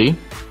D.C.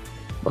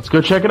 Let's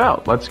go check it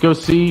out. Let's go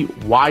see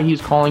why he's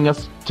calling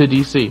us to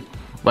D.C.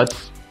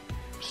 Let's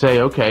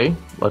say, okay,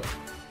 let's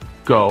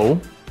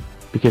go,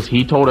 because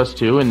he told us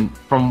to. And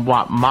from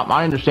what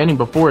my understanding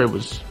before, it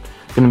was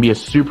going to be a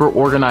super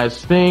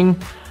organized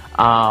thing.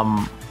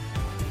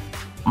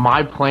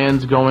 My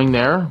plans going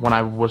there when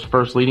I was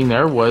first leading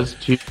there was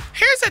to...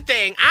 Here's the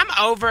thing. I'm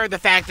over the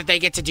fact that they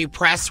get to do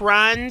press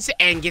runs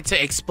and get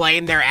to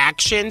explain their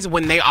actions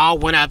when they all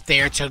went up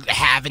there to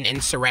have an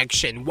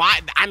insurrection.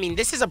 Why? I mean,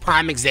 this is a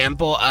prime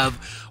example of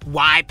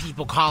why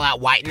people call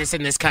out whiteness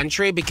in this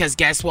country, because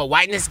guess what?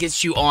 Whiteness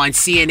gets you on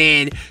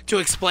CNN to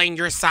explain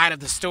your side of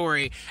the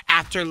story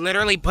after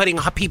literally putting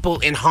people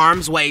in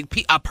harm's way.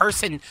 I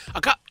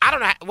don't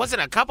know, was it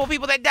a couple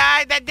people that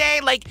died that day?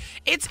 Like,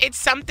 it's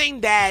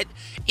something that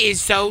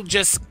is so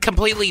just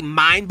completely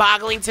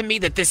mind-boggling to me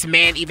that this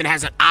man even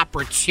has an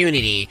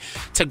opportunity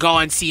to go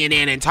on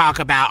CNN and talk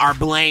about or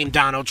blame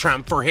Donald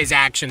Trump for his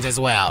actions as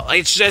well.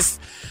 It's just,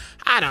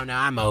 I don't know,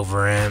 I'm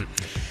over it.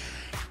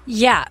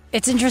 Yeah,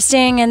 it's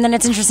interesting, and then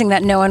it's interesting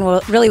that no one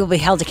will be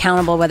held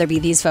accountable, whether it be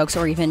these folks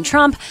or even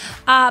Trump.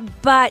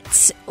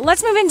 But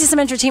let's move into some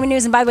entertainment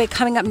news. And by the way,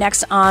 coming up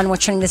next on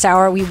What's Trending this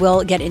hour, we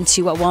will get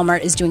into what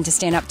Walmart is doing to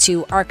stand up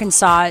to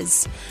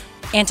Arkansas's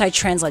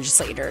anti-trans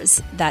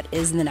legislators. That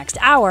is in the next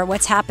hour.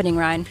 What's happening,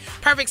 Ryan?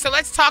 Perfect. So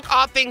let's talk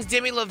all things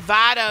Demi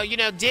Lovato. You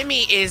know,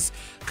 Demi is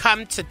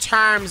come to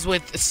terms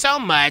with so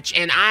much.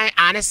 And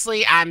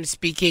I'm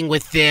speaking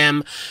with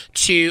them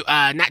to,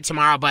 not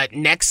tomorrow, but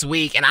next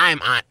week. And I'm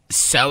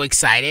so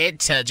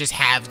excited to just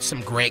have some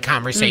great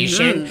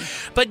conversation.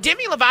 But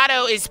Demi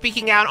Lovato is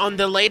speaking out on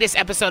the latest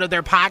episode of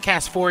their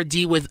podcast,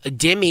 4D with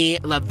Demi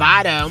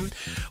Lovato,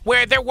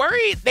 where they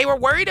were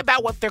worried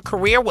about what their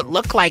career would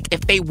look like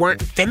if they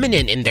weren't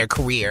feminine in their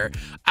career,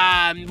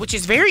 which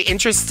is very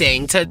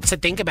interesting to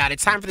think about.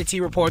 It's time for the T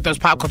Report, those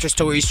pop culture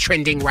stories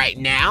trending right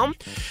now.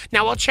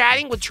 Now, while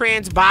chatting with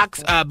trans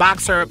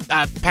boxer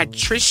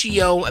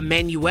Patricio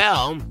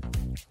Manuel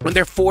on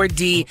their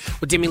 4D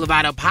with Demi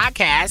Lovato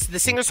podcast, the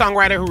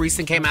singer-songwriter, who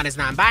recently came out as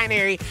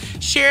non-binary,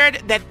 shared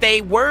that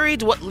they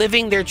worried what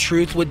living their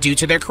truth would do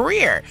to their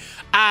career.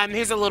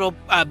 Here's a little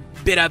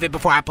bit of it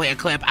before I play a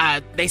clip.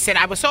 They said,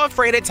 "I was so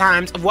afraid at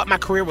times of what my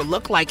career would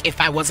look like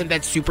if I wasn't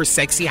that super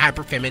sexy,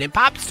 hyper-feminine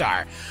pop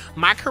star.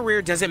 My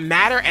career doesn't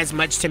matter as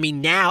much to me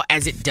now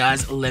as it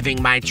does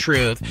living my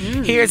truth."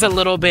 Here's a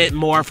little bit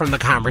more from the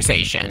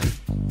conversation.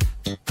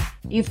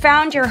 You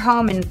found your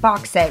home in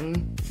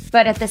boxing,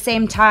 but at the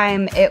same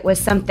time, it was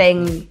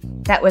something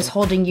that was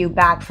holding you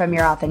back from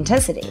your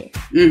authenticity.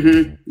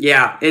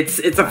 Yeah, it's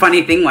a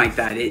funny thing like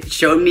that. It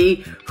showed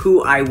me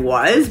who I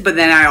was, but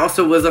then I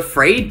also was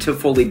afraid to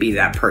fully be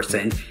that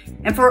person.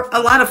 And for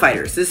a lot of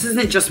fighters, this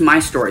isn't just my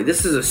story.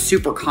 This is a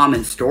super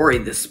common story.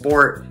 The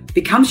sport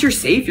becomes your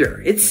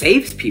savior. It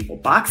saves people.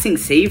 Boxing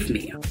saved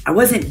me. I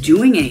wasn't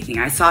doing anything.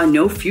 I saw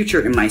no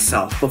future in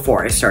myself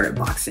before I started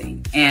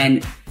boxing.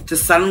 And to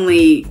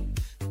suddenly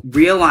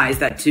realize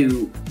that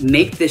to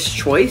make this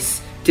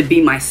choice to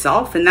be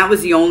myself, and that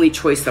was the only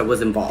choice that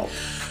was involved.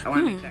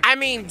 I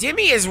mean,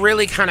 Demi is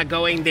really kind of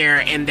going there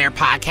in their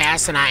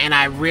podcast, and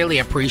I really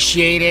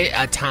appreciate it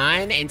a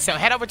ton. And so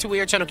head over to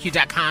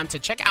WeAreChannelQ.com to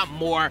check out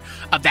more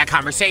of that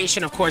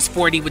conversation. Of course,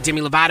 4D with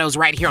Demi Lovato is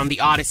right here on the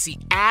Odyssey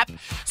app.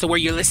 So where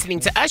you're listening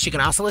to us, you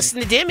can also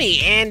listen to Demi.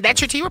 And that's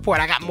your T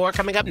Report. I got more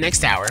coming up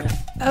next hour.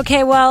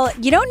 Okay, well,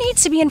 you don't need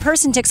to be in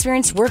person to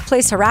experience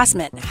workplace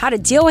harassment. How to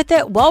deal with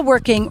it while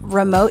working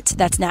remote.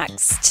 That's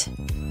next.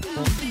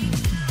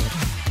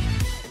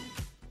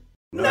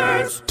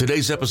 Nerds.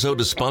 Today's episode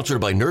is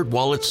sponsored by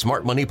NerdWallet's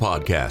Smart Money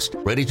Podcast.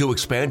 Ready to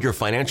expand your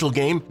financial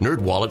game?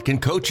 NerdWallet can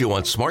coach you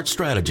on smart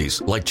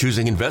strategies like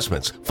choosing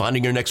investments,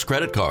 finding your next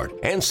credit card,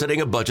 and setting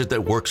a budget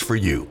that works for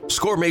you.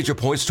 Score major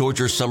points towards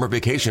your summer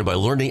vacation by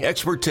learning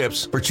expert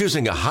tips for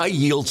choosing a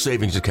high-yield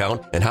savings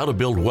account and how to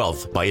build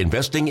wealth by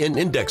investing in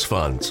index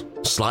funds.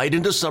 Slide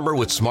into summer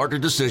with smarter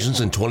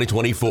decisions in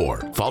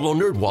 2024. Follow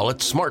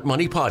NerdWallet's Smart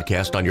Money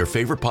Podcast on your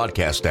favorite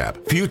podcast app.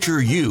 Future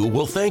you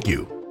will thank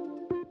you.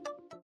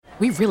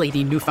 We really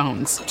need new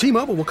phones.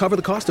 T-Mobile will cover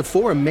the cost of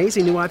 4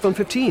 amazing new iPhone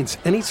 15s,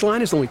 and each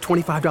line is only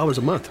 $25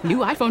 a month. New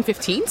iPhone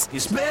 15s?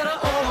 It's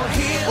better over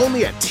here.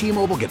 Only at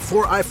T-Mobile, get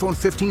 4 iPhone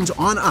 15s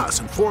on us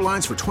and 4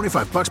 lines for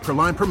 $25 per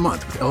line per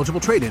month with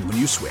eligible trade-in when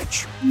you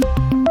switch.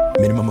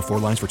 Minimum of 4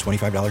 lines for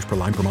 $25 per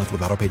line per month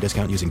with autopay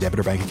discount using debit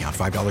or bank account.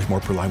 $5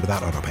 more per line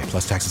without autopay,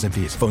 plus taxes and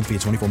fees. Phone fee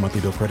at 24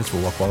 monthly bill credits for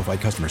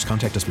well-qualified customers.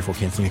 Contact us before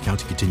canceling account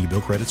to continue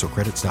bill credits or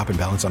credit stop and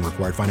balance on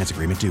required finance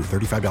agreement due.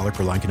 $35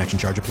 per line connection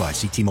charge applies.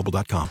 See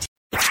T-Mobile.com.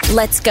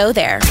 Let's go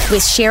there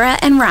with Shira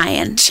and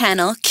Ryan,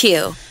 Channel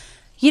Q.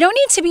 You don't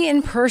need to be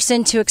in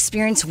person to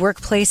experience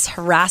workplace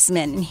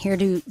harassment. And here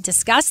to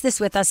discuss this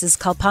with us is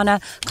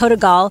Kalpana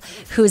Kotagal,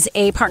 who's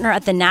a partner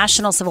at the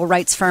national civil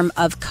rights firm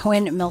of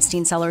Cohen,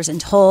 Milstein, Sellers &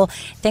 Toll.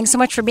 Thanks so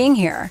much for being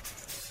here.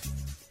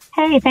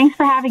 Hey, thanks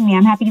for having me.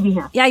 I'm happy to be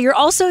here. Yeah, you're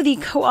also the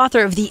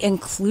co-author of the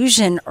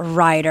Inclusion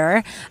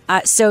Rider.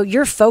 So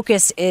your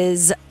focus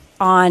is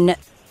on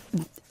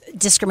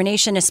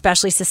discrimination,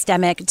 especially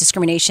systemic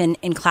discrimination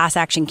in class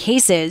action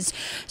cases.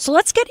 So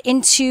let's get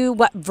into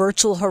what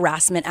virtual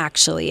harassment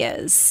actually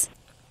is.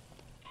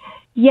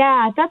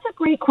 Yeah, that's a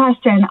great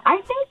question. I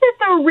think that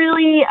the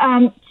really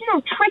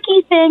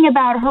tricky thing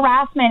about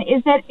harassment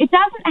is that it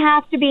doesn't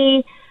have to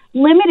be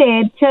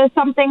limited to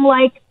something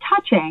like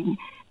touching.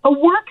 A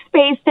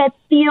workspace that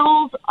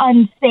feels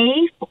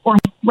unsafe or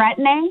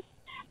threatening,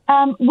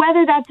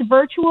 whether that's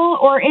virtual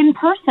or in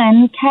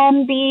person,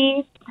 can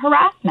be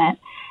harassment.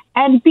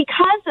 And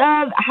because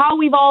of how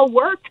we've all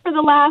worked for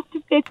the last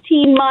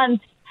 15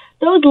 months,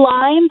 those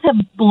lines have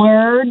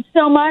blurred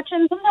so much,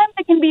 and sometimes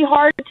it can be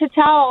hard to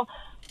tell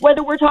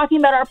whether we're talking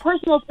about our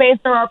personal space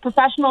or our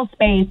professional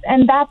space,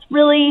 and that's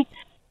really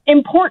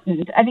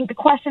important. I think the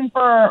question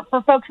for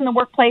folks in the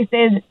workplace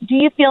is, do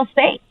you feel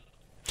safe?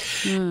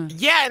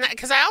 Yeah,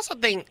 because I also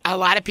think a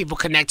lot of people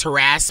connect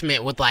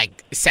harassment with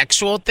like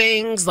sexual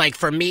things. Like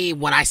for me,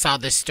 when I saw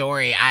this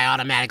story, I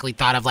automatically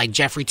thought of like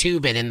Jeffrey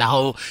Toobin and the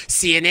whole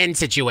CNN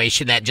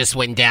situation that just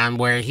went down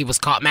where he was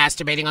caught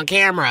masturbating on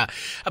camera.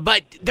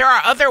 But there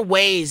are other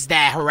ways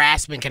that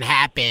harassment can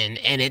happen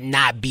and it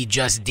not be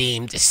just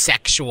deemed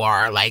sexual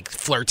or like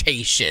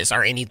flirtatious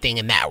or anything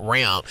in that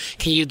realm.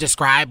 Can you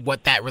describe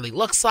what that really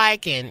looks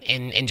like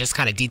and just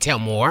kind of detail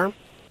more?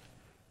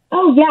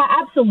 Oh,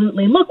 yeah,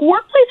 absolutely. Look,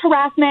 workplace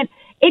harassment,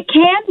 it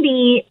can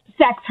be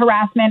sex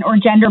harassment or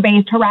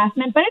gender-based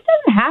harassment, but it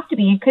doesn't have to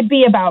be. It could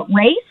be about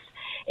race.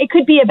 It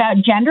could be about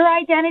gender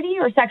identity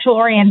or sexual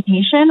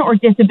orientation or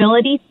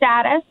disability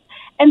status.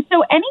 And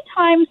so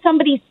anytime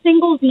somebody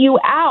singles you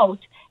out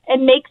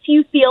and makes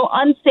you feel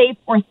unsafe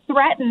or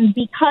threatened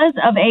because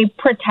of a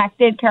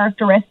protected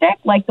characteristic,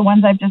 like the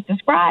ones I've just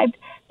described,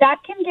 that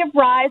can give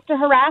rise to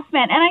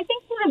harassment. And I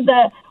think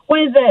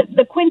one of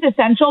the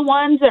quintessential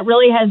ones that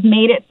really has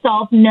made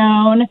itself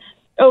known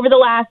over the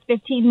last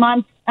 15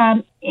 months,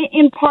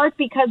 in part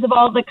because of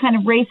all the kind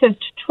of racist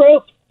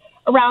tropes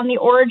around the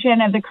origin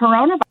of the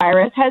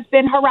coronavirus, has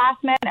been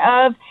harassment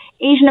of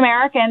Asian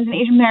Americans and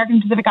Asian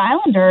American Pacific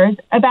Islanders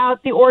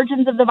about the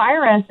origins of the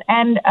virus.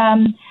 And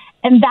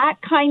that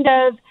kind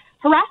of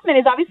harassment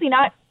is obviously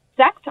not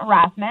sex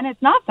harassment.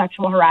 It's not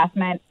sexual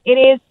harassment. It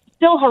is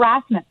still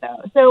harassment,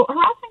 though. So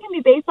harassment can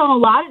be based on a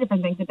lot of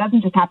different things. It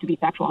doesn't just have to be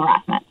sexual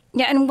harassment.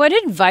 Yeah, and what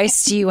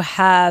advice do you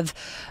have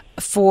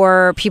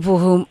for people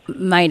who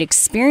might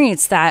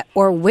experience that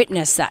or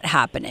witness that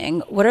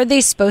happening? What are they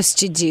supposed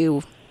to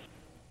do?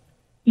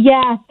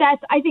 Yeah,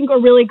 that's, I think, a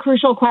really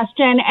crucial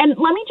question. And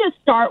let me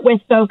just start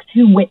with folks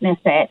who witness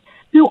it,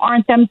 who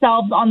aren't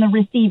themselves on the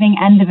receiving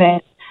end of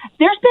it.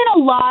 There's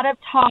been a lot of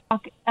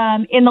talk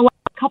in the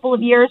last couple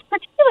of years,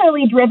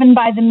 particularly driven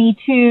by the Me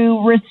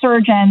Too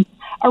resurgence,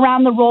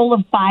 around the role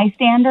of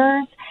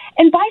bystanders.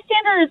 And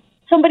bystander is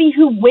somebody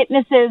who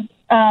witnesses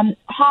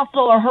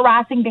hostile or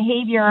harassing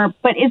behavior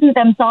but isn't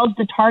themselves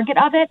the target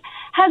of it,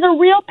 has a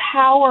real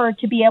power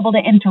to be able to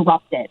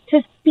interrupt it,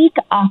 to speak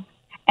up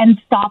and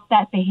stop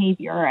that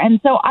behavior. And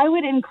so I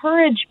would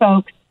encourage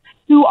folks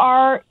who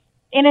are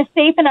in a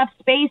safe enough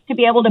space to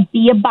be able to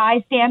be a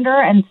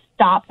bystander and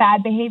stop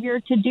bad behavior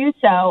to do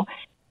so.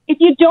 If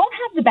you don't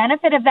have the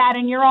benefit of that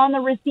and you're on the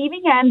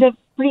receiving end of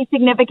pretty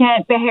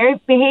significant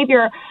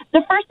behavior,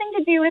 the first thing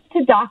to do is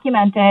to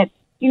document it.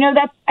 You know,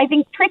 that's, I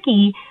think,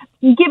 tricky,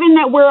 given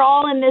that we're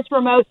all in this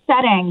remote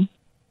setting.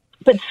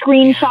 But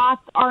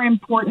screenshots are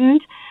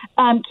important.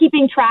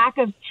 Keeping track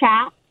of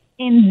chats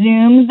in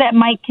Zooms that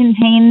might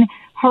contain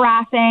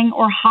harassing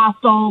or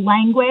hostile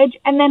language,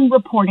 and then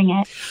reporting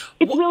it.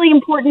 It's really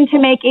important to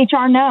make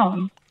HR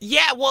known.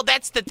 Yeah, well,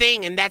 that's the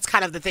thing, and that's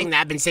kind of the thing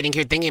that I've been sitting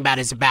here thinking about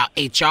is about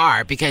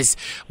HR, because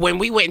when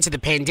we went into the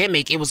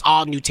pandemic, it was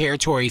all new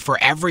territory for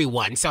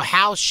everyone. So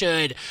how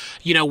should,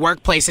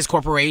 workplaces,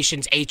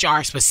 corporations,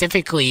 HR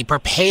specifically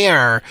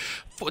prepare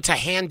to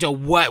handle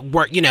what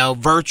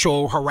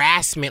virtual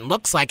harassment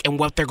looks like and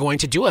what they're going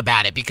to do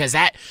about it? Because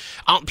that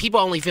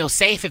people only feel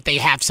safe if they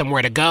have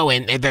somewhere to go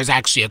and there's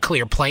actually a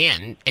clear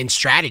plan and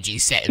strategy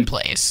set in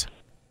place.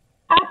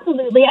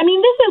 Absolutely. I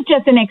mean, this is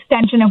just an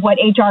extension of what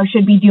HR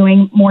should be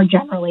doing more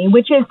generally,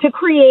 which is to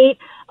create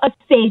a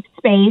safe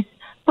space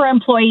for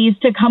employees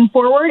to come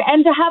forward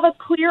and to have a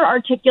clear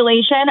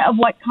articulation of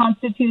what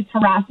constitutes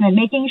harassment,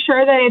 making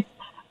sure that it's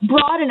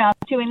broad enough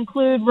to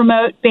include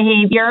remote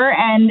behavior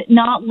and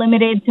not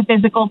limited to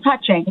physical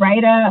touching,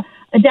 right?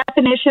 A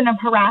definition of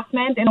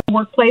harassment in a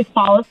workplace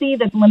policy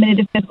that's limited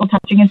to physical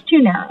touching is too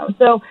narrow.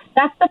 So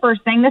that's the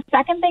first thing. The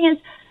second thing is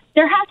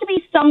there has to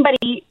be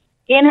somebody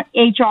in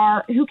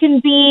HR who can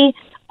be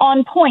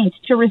on point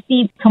to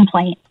receive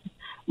complaints,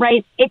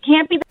 right? It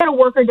can't be that a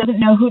worker doesn't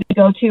know who to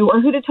go to or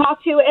who to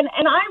talk to. And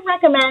I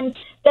recommend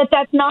that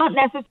that's not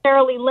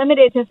necessarily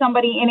limited to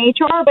somebody in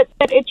HR, but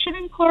that it should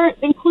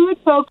include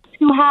folks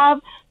who have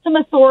some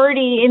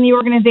authority in the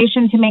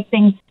organization to make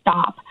things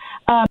stop.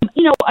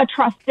 A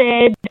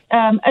trusted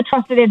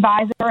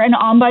advisor, an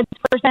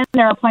ombudsperson.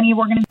 There are plenty of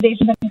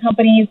organizations and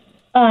companies,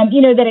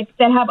 that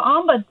have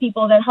ombuds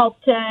people that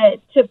help to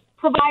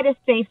provide a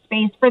safe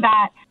space for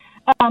that,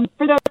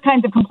 for those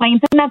kinds of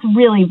complaints. And that's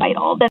really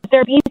vital, that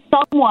there be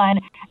someone,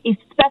 a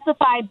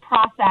specified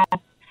process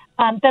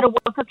that a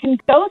worker can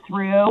go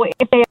through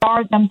if they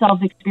are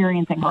themselves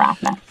experiencing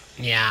harassment.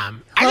 Yeah.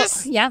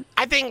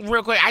 I think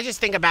real quick, I just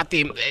think about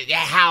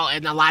how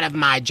in a lot of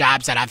my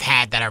jobs that I've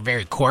had that are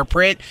very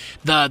corporate,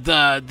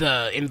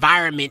 the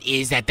environment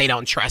is that they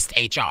don't trust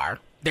HR.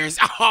 There's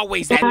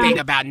always that thing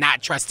about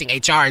not trusting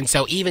HR. And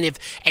so even if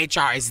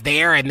HR is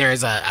there and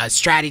there's a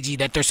strategy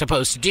that they're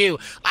supposed to do,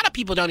 a lot of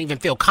people don't even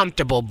feel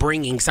comfortable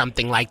bringing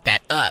something like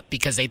that up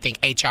because they think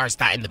HR is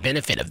not in the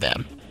benefit of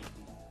them.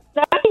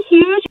 That's a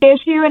huge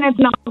issue, and it's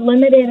not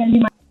limited, as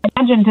you might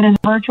imagine, to this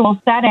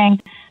virtual setting.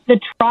 The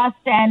trust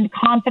and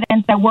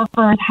confidence that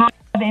workers have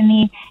in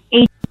the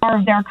HR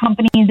of their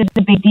companies is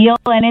a big deal,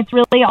 and it's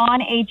really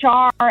on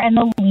HR and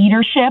the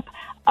leadership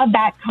of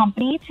that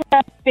company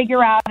to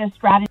figure out a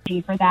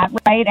strategy for that,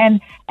 right?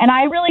 And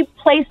I really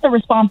place the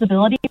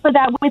responsibility for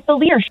that with the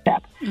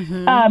leadership.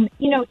 Mm-hmm.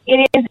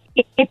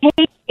 It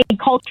takes a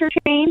culture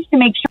change to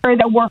make sure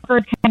that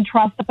workers can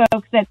trust the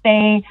folks that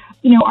they,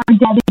 are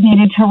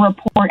designated to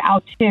report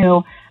out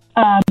to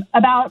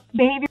about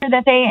behavior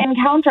that they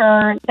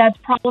encounter that's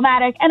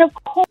problematic. And of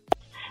course,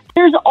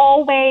 there are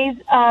always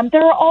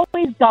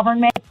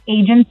government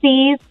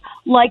agencies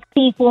like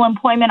the Equal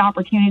Employment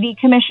Opportunity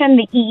Commission,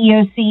 the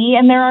EEOC,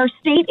 and there are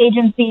state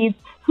agencies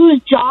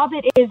whose job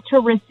it is to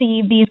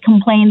receive these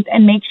complaints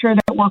and make sure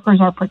that workers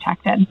are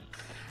protected.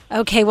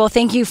 Okay, well,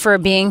 thank you for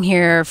being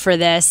here for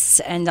this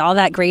and all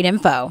that great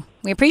info.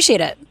 We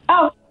appreciate it.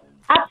 Oh,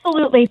 absolutely.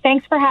 Absolutely.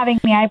 Thanks for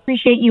having me. I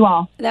appreciate you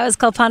all. That was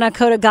Kalpana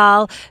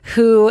Kodagal,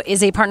 who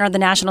is a partner of the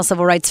national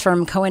civil rights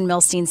firm Cohen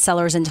Milstein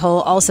Sellers &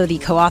 Toll, also the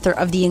co-author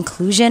of The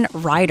Inclusion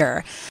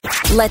Rider.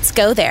 Let's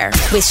go there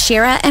with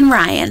Shira and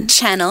Ryan,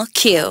 Channel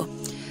Q.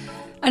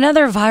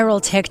 Another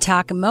viral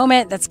TikTok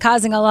moment that's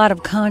causing a lot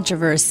of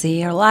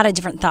controversy, a lot of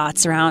different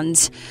thoughts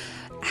around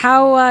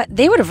how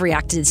they would have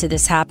reacted to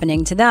this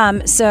happening to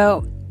them.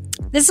 So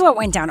this is what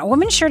went down. A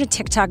woman shared a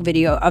TikTok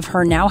video of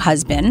her now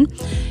husband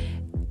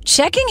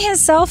checking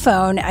his cell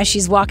phone as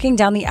she's walking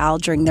down the aisle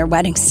during their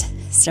wedding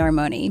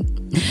ceremony.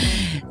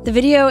 The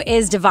video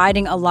is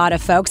dividing a lot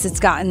of folks. It's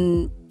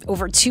gotten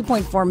over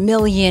 2.4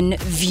 million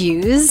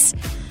views.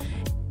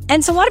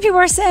 And so a lot of people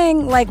are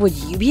saying, like, would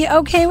you be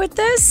okay with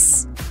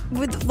this?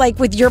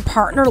 With your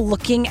partner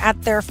looking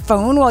at their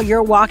phone while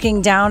you're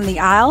walking down the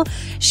aisle?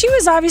 She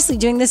was obviously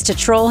doing this to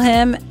troll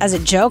him as a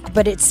joke,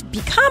 but it's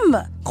become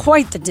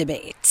quite the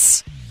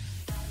debate.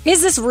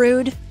 Is this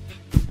rude?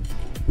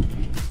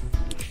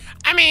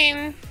 I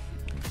mean,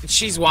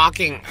 she's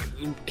walking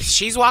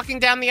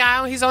down the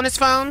aisle. He's on his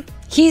phone.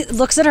 He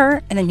looks at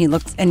her and then he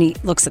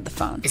looks at the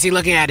phone. Is he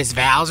looking at his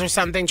vows or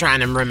something,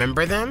 trying to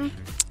remember them?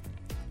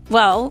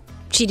 Well,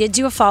 she did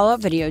do a follow-up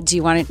video. Do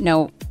you want to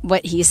know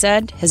what he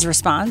said, his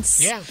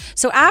response? Yeah.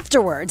 So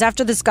afterwards,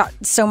 after this got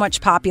so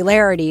much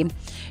popularity,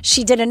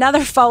 she did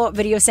another follow-up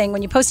video saying,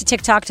 when you post a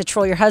TikTok to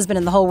troll your husband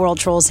and the whole world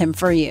trolls him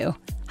for you.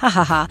 Ha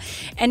ha ha.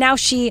 And now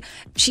she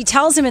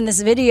tells him in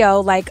this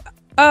video, like,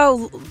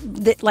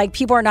 like,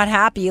 people are not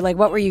happy. Like,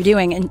 what were you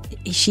doing? And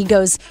she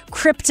goes,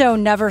 crypto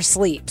never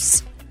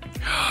sleeps.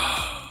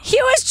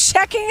 He was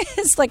checking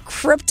his, like,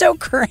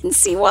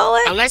 cryptocurrency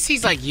wallet. Unless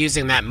he's, like,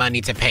 using that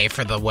money to pay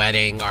for the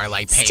wedding or,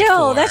 like, pay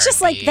Still, that's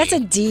just, like, that's a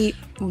deep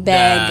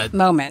bag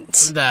moment.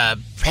 The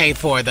pay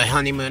for the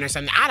honeymoon or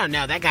something. I don't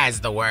know. That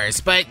guy's the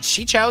worst. But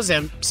she chose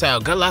him. So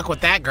good luck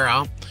with that,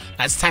 girl.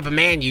 That's the type of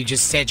man you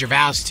just said your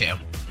vows to.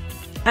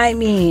 I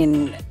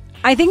mean,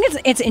 I think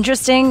it's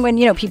interesting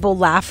when, people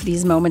laugh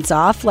these moments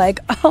off. Like,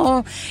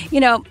 oh,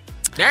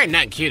 There ain't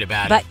nothing cute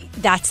about it. But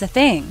that's the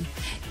thing.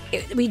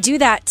 We do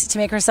that to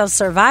make ourselves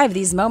survive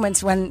these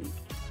moments when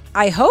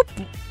I hope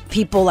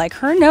people like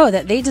her know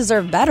that they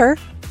deserve better.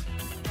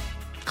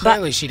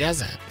 Clearly she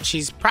doesn't.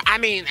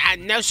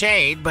 No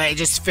shade, but it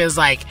just feels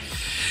like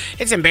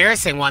it's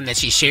embarrassing, one, that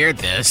she shared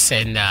this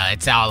and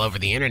it's all over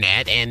the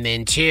internet. And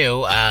then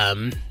two,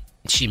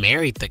 she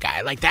married the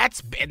guy. Like,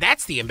 that's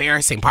the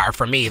embarrassing part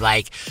for me.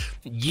 Like,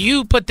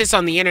 you put this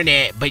on the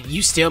internet, but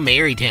you still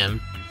married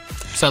him.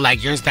 So, like,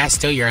 that's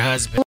still your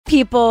husband.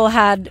 People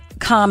had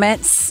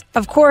comments.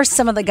 Of course,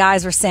 some of the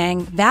guys were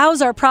saying,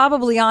 vows are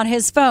probably on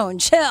his phone.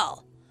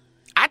 Chill.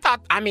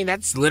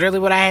 That's literally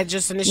what I had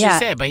just initially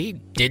said, but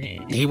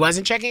he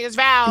wasn't checking his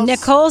vows.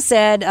 Nicole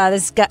said,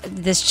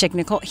 this chick,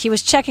 Nicole, he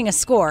was checking a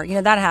score.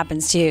 That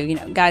happens too.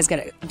 Guys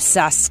get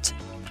obsessed.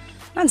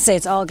 I wouldn't say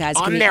it's all guys.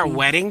 On their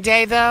wedding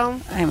day, though?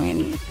 I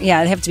mean,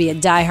 yeah, they have to be a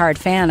diehard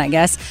fan, I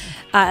guess.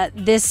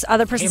 This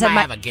other person said... He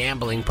might have a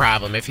gambling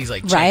problem if he's,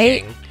 like,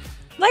 checking. Right?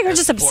 Like, we're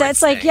just upset.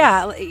 It's like,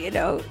 yeah,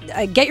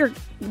 get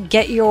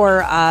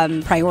your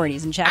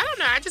priorities in check. I don't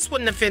know. I just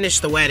wouldn't have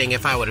finished the wedding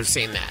if I would have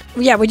seen that.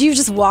 Yeah, would you have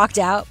just walked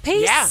out?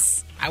 Peace. Yeah,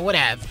 I would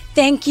have.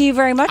 Thank you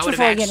very much. I would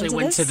have actually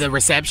went to the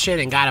reception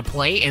and got a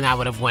plate, and I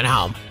would have went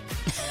home.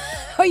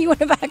 Oh, you would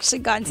have actually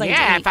gotten something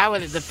to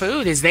eat. If the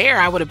food is there,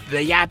 I would have,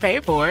 I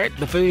paid for it.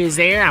 The food is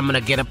there. I'm going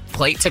to get a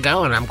plate to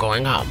go, and I'm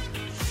going home.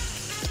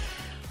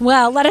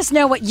 Well, let us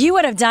know what you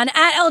would have done.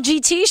 At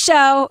LGT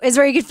Show is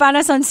where you can find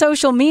us on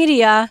social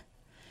media.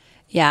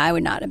 Yeah, I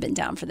would not have been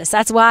down for this.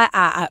 That's why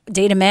I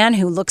date a man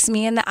who looks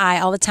me in the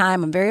eye all the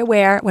time. I'm very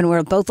aware when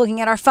we're both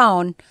looking at our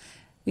phone,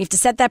 we have to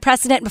set that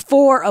precedent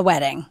before a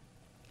wedding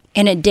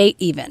and a date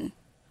even.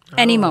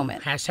 Any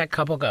moment. Hashtag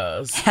couple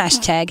goes.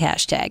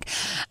 Hashtag.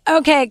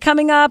 Okay,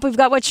 coming up, we've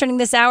got what's trending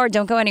this hour.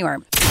 Don't go anywhere.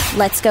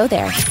 Let's go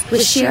there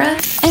with Shira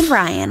and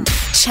Ryan,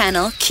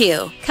 Channel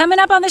Q. Coming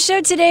up on the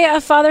show today,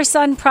 a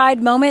father-son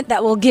pride moment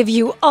that will give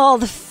you all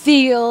the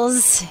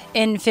feels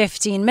in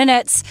 15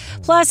 minutes.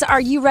 Plus,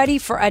 are you ready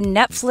for a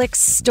Netflix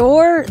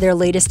store? Their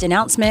latest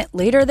announcement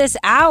later this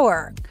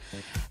hour.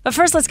 But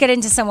first, let's get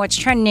into some what's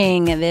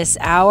trending this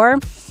hour.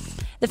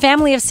 The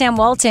family of Sam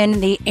Walton,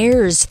 the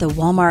heirs to the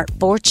Walmart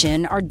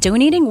fortune, are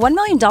donating $1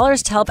 million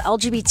to help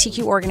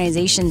LGBTQ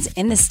organizations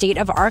in the state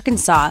of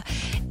Arkansas,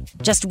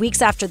 just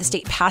weeks after the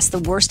state passed the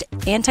worst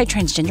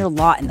anti-transgender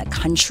law in the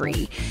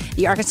country.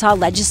 The Arkansas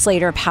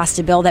legislature passed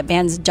a bill that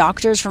bans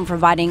doctors from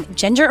providing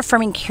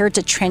gender-affirming care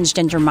to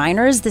transgender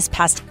minors this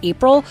past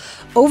April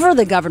over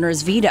the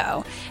governor's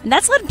veto. And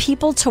that's led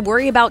people to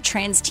worry about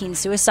trans teen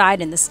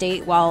suicide in the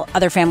state while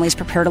other families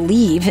prepare to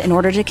leave in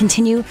order to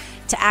continue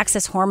to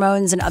access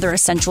hormones and other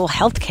essential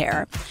health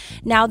care.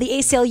 Now, the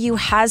ACLU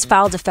has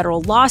filed a federal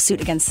lawsuit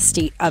against the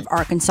state of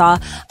Arkansas,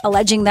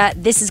 alleging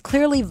that this is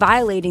clearly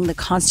violating the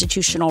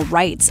constitutional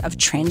rights of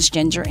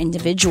transgender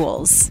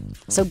individuals.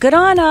 So good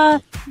on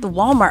the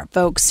Walmart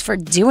folks for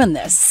doing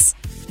this.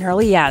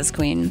 Early Yaz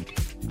Queen.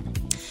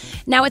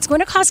 Now, it's going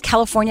to cost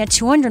California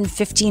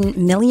 $215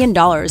 million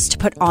to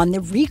put on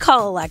the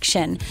recall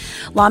election.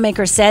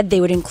 Lawmakers said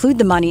they would include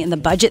the money in the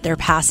budget they're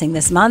passing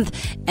this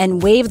month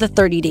and waive the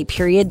 30-day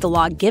period the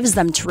law gives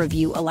them to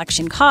review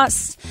election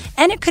costs,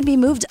 and it could be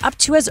moved up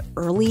to as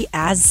early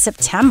as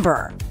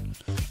September.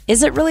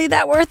 Is it really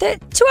that worth it?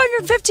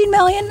 $215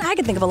 million? I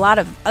could think of a lot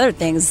of other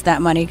things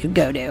that money could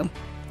go to.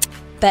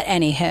 But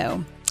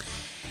anywho.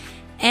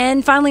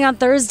 And finally, on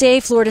Thursday,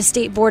 Florida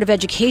State Board of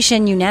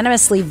Education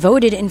unanimously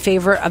voted in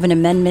favor of an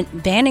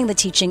amendment banning the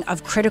teaching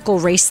of critical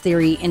race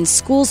theory in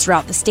schools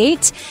throughout the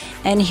state.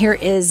 And here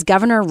is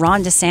Governor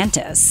Ron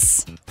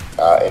DeSantis.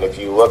 And if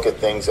you look at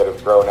things that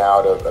have grown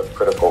out of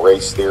critical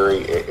race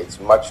theory,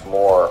 it's much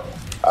more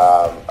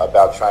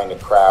about trying to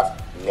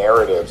craft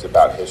narratives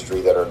about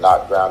history that are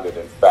not grounded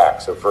in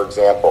fact. So, for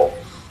example,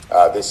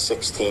 this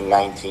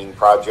 1619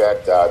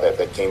 project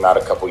that came out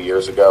a couple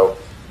years ago,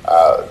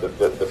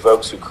 the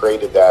folks who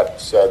created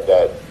that said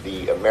that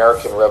the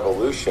American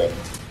Revolution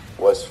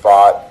was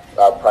fought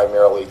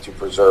primarily to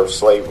preserve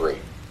slavery.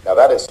 Now,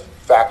 that is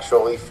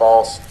factually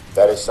false.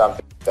 That is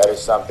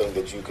something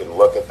that you can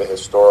look at the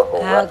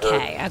historical record.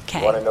 Okay.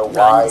 You want to know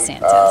why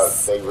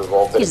they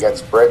revolted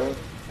against Britain?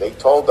 They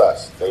told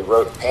us. They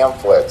wrote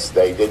pamphlets.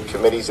 They did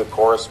committees of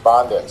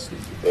correspondence.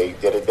 They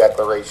did a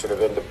Declaration of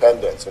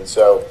Independence. And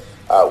so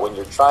when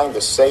you're trying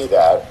to say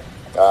that,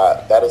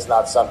 that is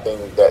not something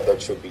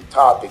that should be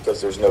taught because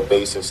there's no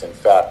basis in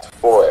fact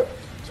for it.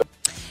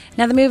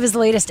 Now, the move is the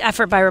latest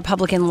effort by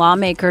Republican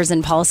lawmakers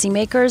and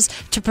policymakers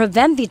to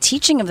prevent the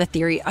teaching of the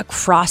theory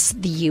across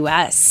the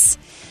U.S.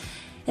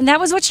 And that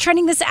was what's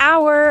trending this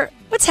hour.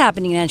 What's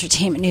happening in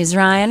entertainment news,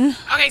 Ryan?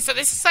 Okay, so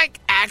this is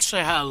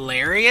actually a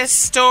hilarious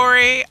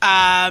story.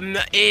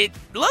 It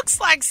looks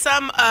like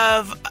some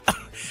of...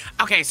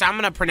 Okay, so I'm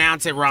going to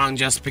pronounce it wrong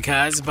just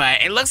because,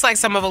 but it looks like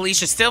some of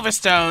Alicia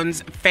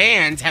Silverstone's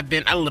fans have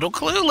been a little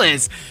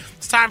clueless.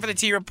 It's time for the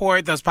T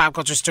Report, those pop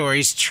culture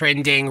stories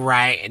trending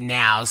right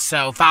now.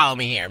 So follow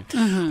me here.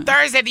 Mm-hmm.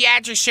 Thursday, the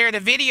actress shared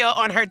a video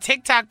on her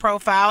TikTok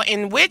profile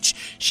in which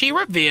she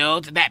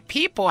revealed that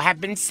people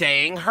have been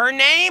saying her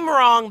name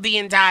wrong the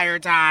entire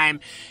time.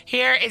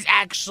 Here is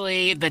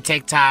actually the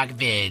TikTok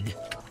vid.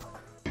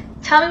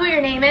 Tell me what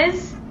your name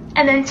is,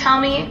 and then tell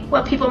me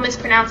what people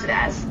mispronounce it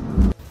as.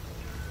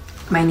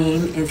 My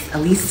name is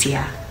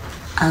Alicia.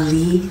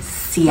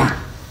 Alicia.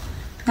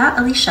 Not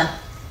Alicia.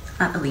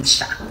 Not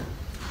Alicia.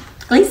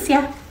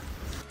 Alicia.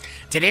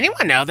 Did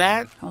anyone know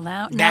that? Well,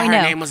 now that I her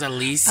know. name was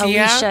Alicia?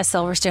 Alicia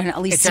Silverstone.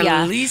 Alicia. It's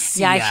Alicia.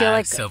 Yeah, I feel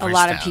like Silverstone. a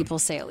lot of people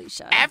say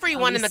Alicia.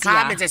 Everyone in the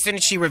comments, as soon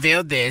as she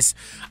revealed this,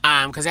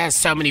 because it has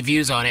so many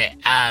views on it,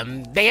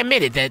 they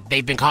admitted that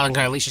they've been calling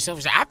her Alicia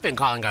Silverstone. I've been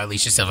calling her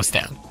Alicia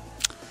Silverstone.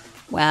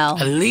 Well,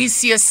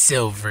 Alicia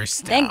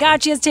Silverstone. Thank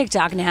God she has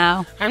TikTok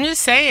now. I'm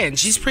just saying,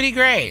 she's pretty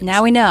great.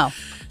 Now we know.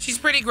 She's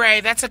pretty great.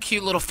 That's a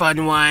cute little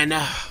fun one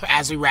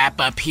as we wrap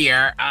up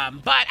here.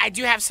 But I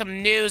do have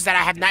some news that I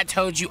have not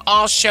told you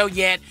all show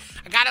yet.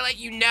 I got to let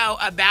you know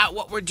about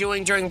what we're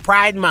doing during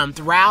Pride Month.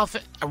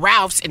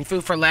 Ralph's and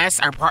Food for Less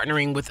are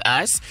partnering with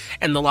us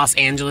and the Los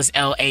Angeles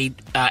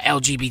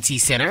LGBT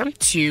Center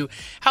to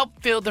help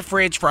fill the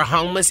fridge for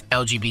homeless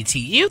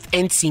LGBT youth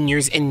and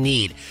seniors in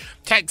need.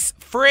 Text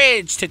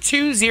FRIDGE to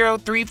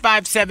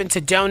 20357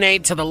 to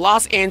donate to the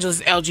Los Angeles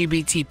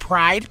LGBT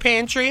Pride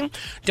Pantry.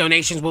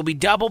 Donations will be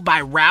doubled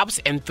by Ralph's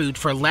and Food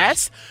for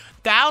Less.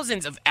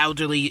 Thousands of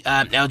elderly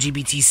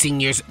LGBT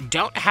seniors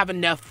don't have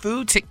enough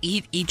food to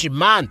eat each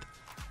month.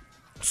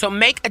 So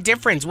make a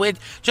difference with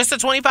just a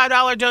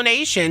 $25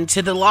 donation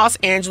to the Los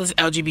Angeles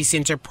LGBT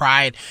Center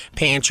Pride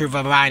Pantry,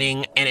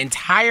 providing an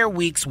entire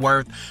week's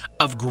worth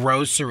of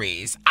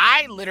groceries.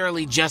 I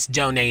literally just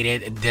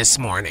donated this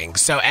morning.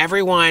 So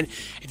everyone,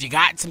 if you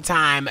got some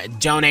time,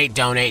 donate.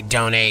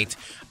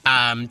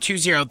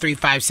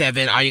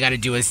 20357. All you got to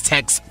do is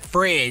text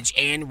FRIDGE,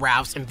 and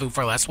Ralph's and Food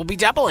for Less will be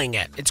doubling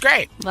it. It's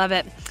great. Love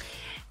it.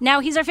 Now,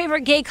 he's our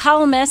favorite gay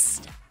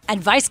columnist.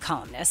 Advice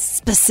columnist,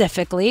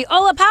 specifically.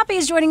 Ola Papi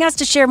is joining us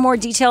to share more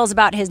details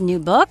about his new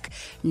book.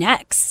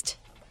 Next.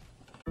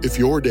 If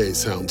your day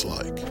sounds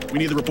like... We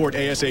need the report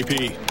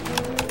ASAP.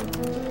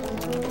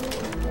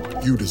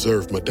 You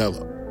deserve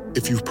Modelo.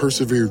 If you've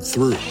persevered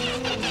through...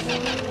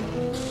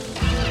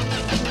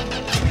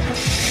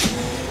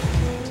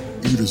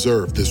 You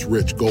deserve this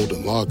rich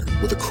golden lager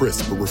with a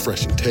crisp but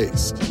refreshing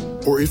taste.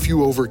 Or if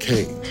you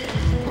overcame...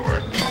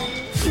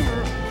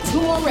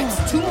 2 more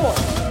reps, 2 more.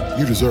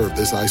 You deserve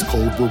this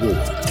ice-cold reward.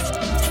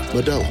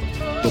 Modelo,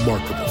 the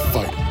Remarkable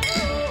Fighter.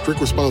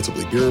 Drink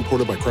responsibly. Beer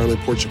imported by Crown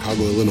Imports,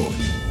 Chicago, Illinois.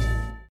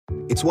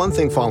 It's one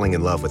thing falling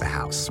in love with a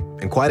house,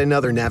 and quite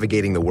another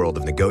navigating the world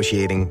of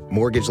negotiating,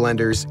 mortgage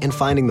lenders, and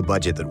finding the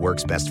budget that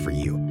works best for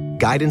you.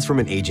 Guidance from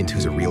an agent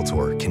who's a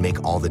realtor can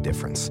make all the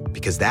difference,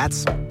 because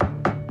that's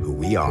who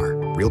we are.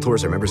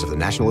 Realtors are members of the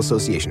National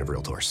Association of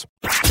Realtors.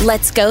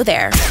 Let's go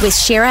there with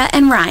Shira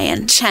and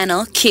Ryan,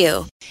 Channel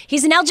Q.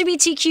 He's an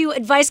LGBTQ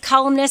advice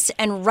columnist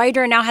and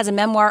writer, now has a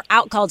memoir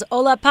out called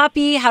Hola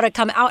Papi, How to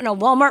Come Out in a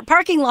Walmart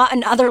Parking Lot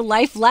and Other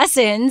Life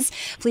Lessons.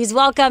 Please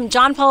welcome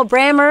John Paul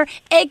Brammer,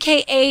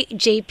 a.k.a.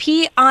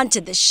 JP,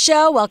 onto the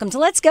show. Welcome to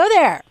Let's Go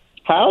There.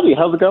 Howdy,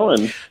 how's it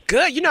going?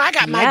 Good. You know, I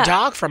got my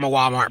dog from a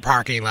Walmart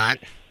parking lot.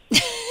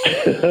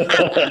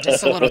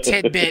 Just a little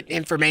tidbit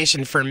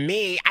information for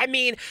me. I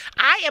mean,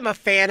 I am a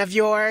fan of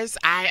yours.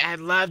 I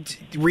loved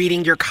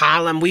reading your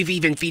column. We've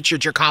even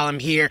featured your column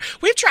here.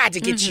 We've tried to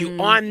get you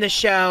on the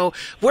show.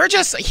 We're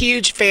just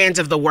huge fans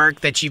of the work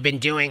that you've been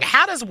doing.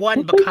 How does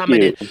one become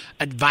an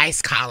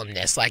advice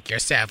columnist like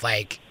yourself?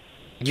 Like,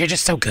 you're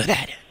just so good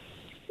at it.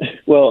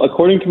 Well,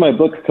 according to my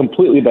book,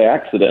 completely by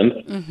accident.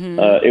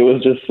 It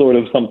was just sort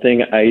of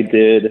something I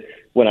did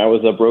when I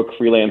was a broke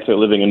freelancer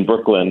living in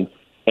Brooklyn.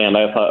 And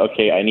I thought,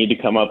 okay, I need to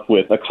come up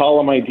with a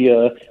column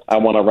idea. I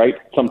want to write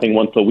something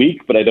once a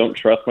week, but I don't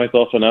trust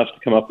myself enough to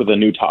come up with a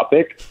new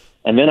topic.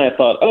 And then I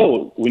thought,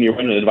 oh, when you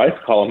run an advice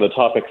column, the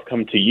topics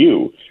come to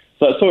you.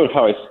 So that's sort of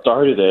how I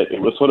started it. It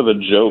was sort of a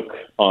joke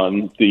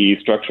on the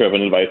structure of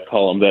an advice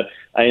column that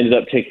I ended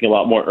up taking a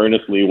lot more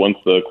earnestly once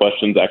the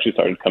questions actually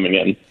started coming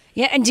in.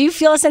 Yeah, and do you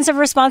feel a sense of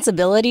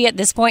responsibility at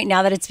this point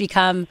now that it's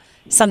become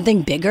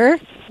something bigger?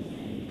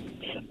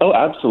 Oh,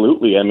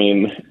 absolutely. I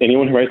mean,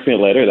 anyone who writes me a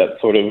letter,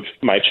 that's sort of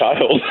my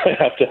child. I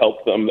have to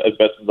help them as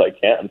best as I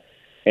can.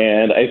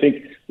 And I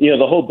think,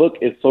 the whole book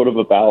is sort of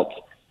about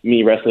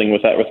me wrestling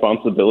with that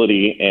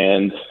responsibility.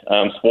 And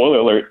spoiler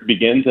alert,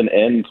 begins and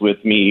ends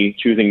with me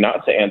choosing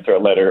not to answer a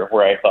letter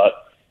where I thought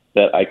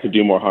that I could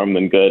do more harm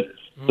than good.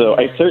 So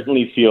I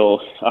certainly feel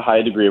a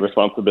high degree of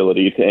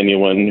responsibility to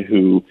anyone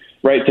who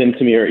writes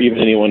into me or even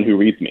anyone who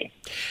reads me.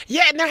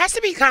 Yeah, and there has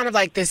to be kind of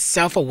like this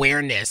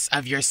self-awareness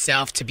of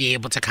yourself to be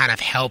able to kind of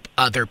help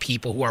other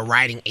people who are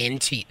writing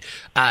into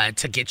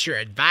to get your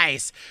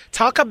advice.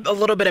 Talk a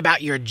little bit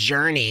about your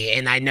journey,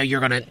 and I know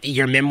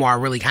your memoir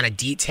really kind of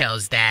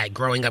details that,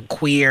 growing up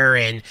queer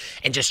and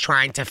just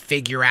trying to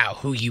figure out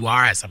who you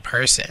are as a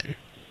person.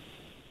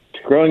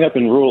 Growing up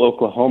in rural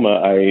Oklahoma,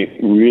 I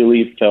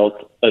really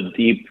felt a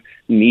deep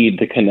need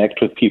to connect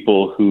with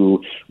people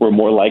who were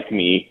more like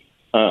me.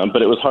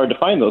 But it was hard to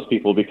find those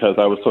people because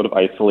I was sort of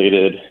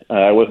isolated.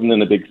 I wasn't in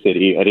a big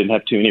city. I didn't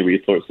have too many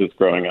resources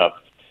growing up.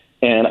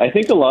 And I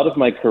think a lot of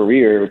my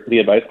career, the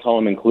advice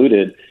column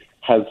included,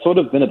 has sort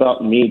of been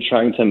about me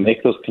trying to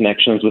make those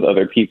connections with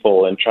other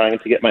people and trying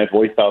to get my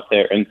voice out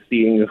there and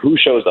seeing who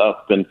shows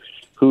up and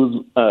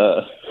who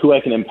I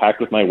can impact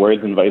with my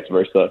words and vice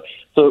versa.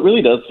 So it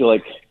really does feel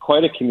like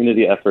quite a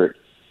community effort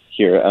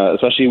here,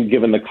 especially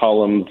given the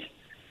column's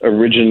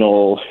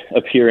original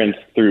appearance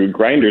through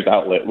Grindr's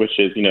outlet, which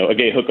is, a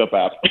gay hookup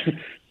app.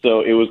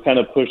 So it was kind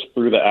of pushed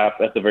through the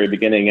app at the very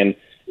beginning, and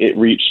it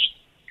reached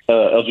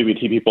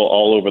LGBT people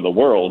all over the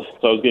world.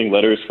 So I was getting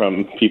letters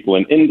from people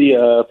in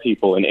India,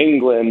 people in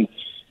England,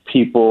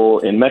 people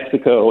in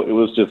Mexico. It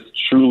was just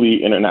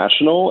truly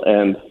international,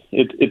 and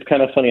it's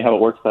kind of funny how it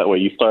works that way.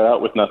 You start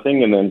out with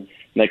nothing, and then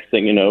next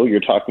thing you know, you're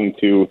talking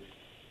to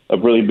a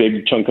really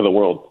big chunk of the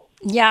world.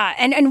 Yeah,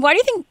 and why do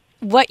you think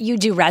what you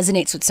do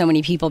resonates with so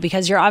many people?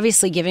 Because you're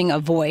obviously giving a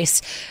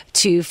voice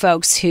to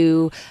folks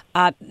who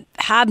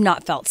have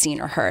not felt seen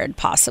or heard,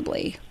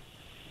 possibly.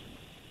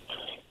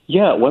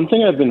 Yeah, one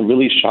thing I've been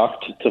really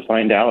shocked to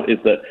find out is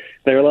that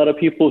there are a lot of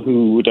people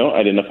who don't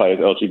identify as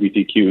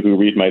LGBTQ who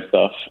read my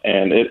stuff,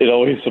 and it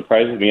always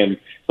surprises me. And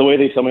the way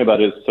they tell me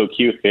about it is so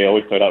cute. They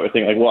always start out with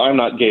saying, like, well, I'm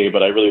not gay,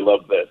 but I really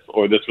love this,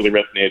 or this really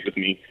resonated with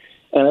me.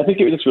 And I think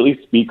it just really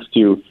speaks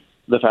to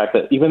the fact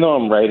that even though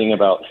I'm writing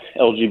about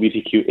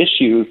LGBTQ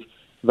issues,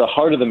 the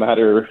heart of the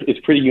matter is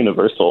pretty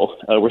universal.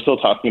 We're still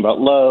talking about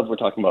love. We're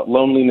talking about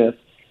loneliness.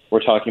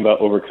 We're talking about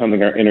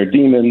overcoming our inner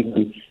demons.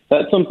 And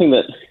that's something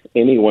that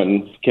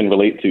anyone can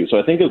relate to. So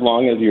I think as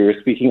long as you're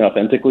speaking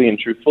authentically and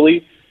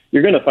truthfully,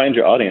 you're going to find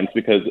your audience,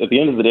 because at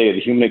the end of the day, the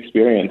human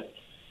experience,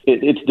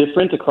 it's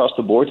different across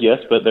the board, yes,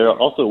 but there are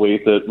also ways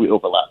that we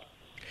overlap.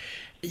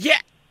 Yeah.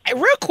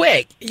 Real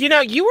quick,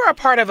 you were a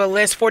part of a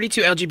list,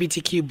 42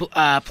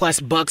 LGBTQ plus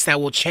books that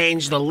will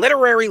change the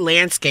literary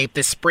landscape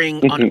this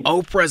spring on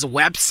Oprah's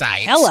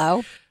website.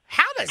 Hello.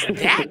 How does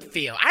that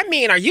feel? I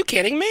mean, are you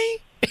kidding me?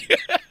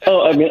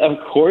 Oh, I mean, of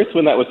course,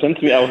 when that was sent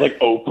to me, I was like,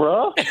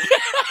 Oprah?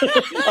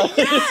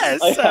 Yes.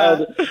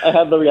 I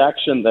had the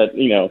reaction that,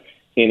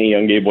 any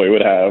young gay boy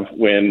would have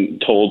when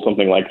told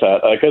something like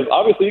that. Because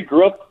obviously I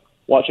grew up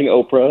watching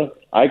Oprah,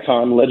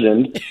 icon,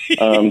 legend.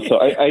 So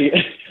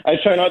I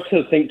try not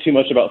to think too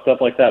much about stuff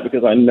like that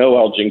because I know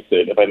I'll jinx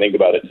it if I think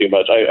about it too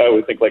much. I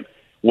always think, like,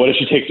 what if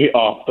she takes me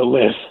off the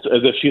list?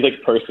 As if she's,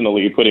 like,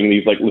 personally putting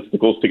these, like,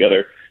 listicles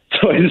together.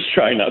 So I just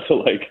try not to,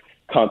 like,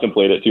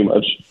 contemplate it too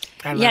much.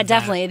 Yeah,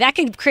 definitely. That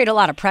could create a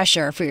lot of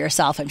pressure for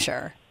yourself, I'm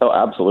sure. Oh,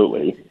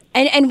 absolutely.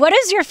 And what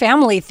does your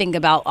family think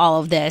about all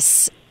of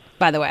this,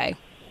 by the way?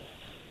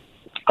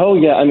 Oh,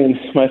 yeah. I mean,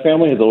 my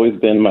family has always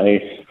been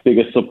my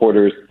biggest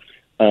supporters.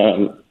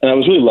 And I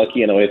was really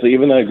lucky in a way. So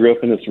even though I grew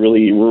up in this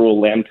really rural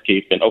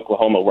landscape in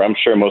Oklahoma, where I'm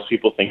sure most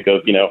people think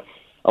of,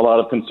 a lot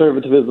of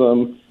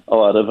conservatism, a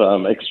lot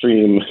of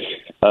extreme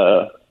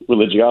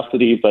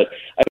religiosity, but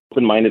I have an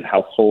open-minded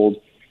household.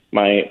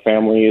 My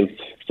family is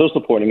so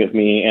supporting of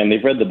me, and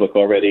they've read the book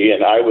already,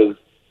 and I was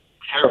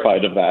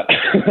terrified of that,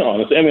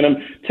 honestly. I mean, I'm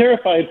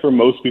terrified for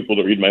most people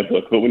to read my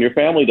book, but when your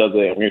family does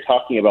it, when you're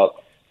talking about,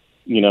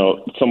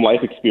 some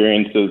life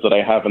experiences that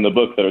I have in the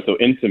book that are so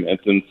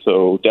intimate and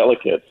so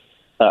delicate,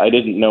 I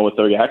didn't know what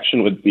the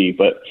reaction would be,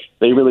 but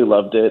they really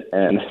loved it,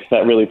 and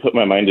that really put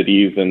my mind at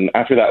ease. And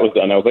after that was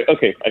done, I was like,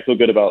 okay, I feel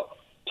good about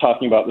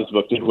talking about this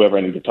book to whoever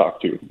I need to talk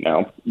to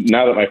now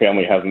that my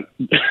family hasn't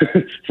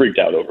freaked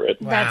out over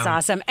it. Wow. That's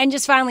awesome. And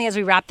just finally, as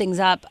we wrap things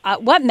up,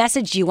 what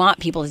message do you want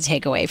people to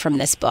take away from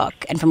this book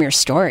and from your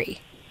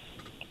story?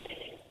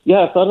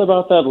 Yeah, I thought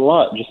about that a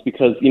lot, just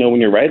because,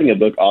 when you're writing a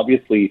book,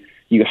 obviously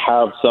you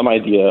have some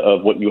idea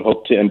of what you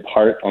hope to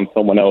impart on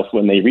someone else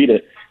when they read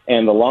it.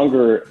 And the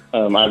longer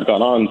I've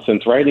gone on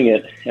since writing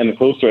it, and the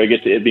closer I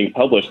get to it being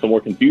published, the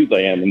more confused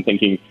I am and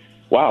thinking,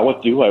 wow,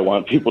 what do I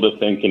want people to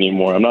think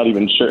anymore? I'm not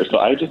even sure. So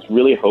I just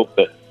really hope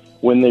that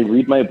when they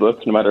read my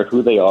book, no matter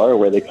who they are or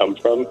where they come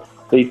from,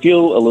 they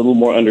feel a little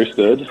more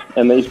understood,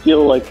 and they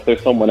feel like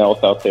there's someone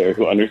else out there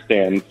who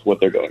understands what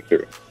they're going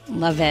through.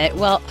 Love it.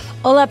 Well,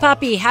 Hola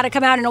Papi, How to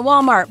Come Out in a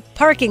Walmart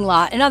Parking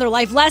Lot and Other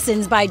Life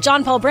Lessons by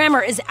John Paul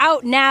Brammer is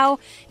out now.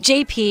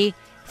 JP,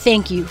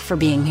 thank you for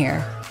being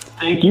here.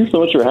 Thank you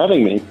so much for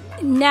having me.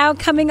 Now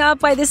coming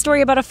up, why this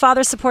story about a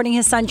father supporting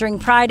his son during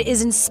Pride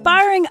is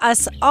inspiring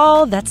us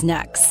all. That's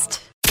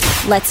next.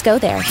 Let's go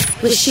there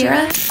with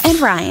Shira and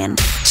Ryan.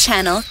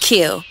 Channel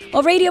Q.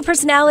 Well, radio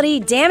personality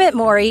Dammit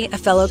Maury, a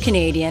fellow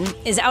Canadian,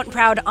 is out and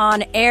proud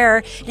on air.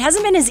 It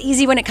hasn't been as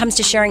easy when it comes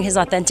to sharing his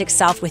authentic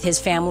self with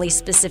his family,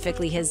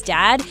 specifically his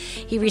dad.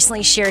 He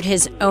recently shared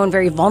his own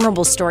very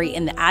vulnerable story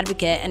in The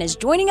Advocate and is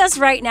joining us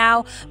right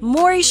now.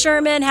 Maury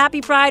Sherman,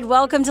 happy Pride.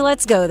 Welcome to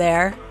Let's Go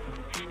There.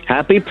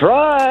 Happy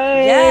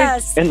Pride!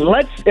 Yes, and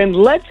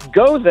let's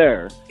go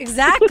there.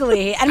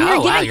 Exactly. And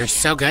wow, you're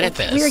so good at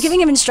this. We were giving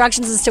him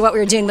instructions as to what we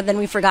were doing, but then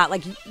we forgot.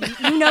 Like,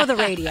 you know the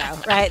radio,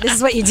 right? This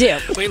is what you do.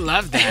 We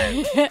love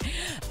that.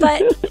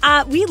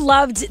 But we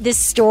loved this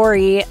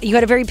story. You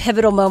had a very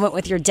pivotal moment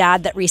with your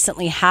dad that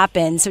recently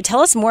happened. So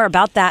tell us more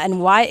about that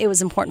and why it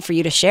was important for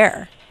you to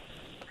share.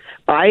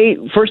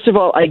 First of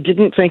all, I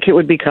didn't think it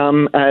would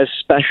become as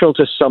special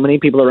to so many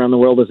people around the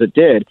world as it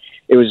did.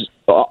 It was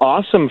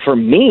awesome for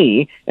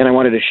me, and I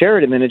wanted to share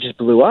it, and then it just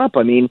blew up.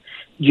 I mean,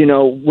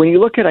 when you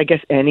look at, I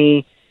guess,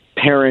 any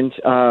parent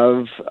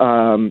of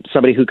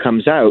somebody who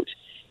comes out,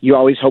 you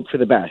always hope for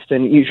the best.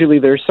 And usually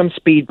there's some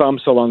speed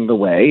bumps along the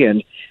way,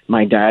 and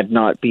my dad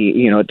at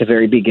the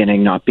very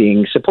beginning not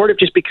being supportive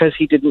just because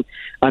he didn't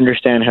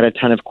understand, had a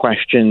ton of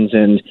questions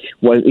and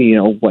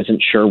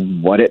wasn't sure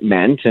what it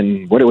meant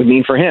and what it would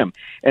mean for him.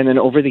 And then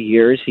over the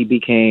years, he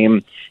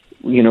became,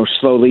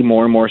 slowly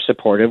more and more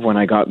supportive. When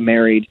I got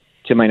married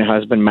to my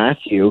husband,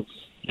 Matthew,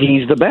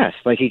 he's the best.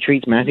 Like, he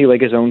treats Matthew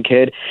like his own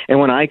kid. And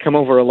when I come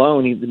over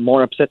alone, he's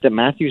more upset that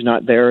Matthew's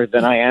not there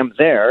than I am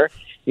there.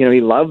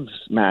 He loves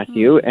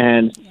Matthew.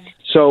 And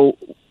so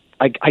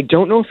I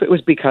don't know if it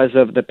was because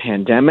of the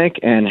pandemic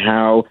and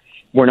how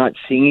we're not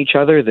seeing each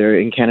other. There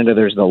in Canada,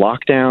 there's the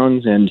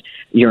lockdowns, and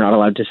you're not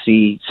allowed to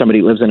see somebody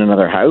who lives in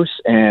another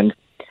house. And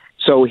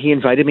so he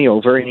invited me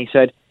over, and he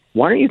said,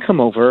 why don't you come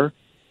over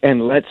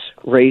and let's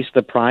raise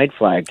the pride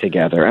flag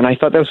together? And I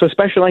thought that was so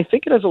special. I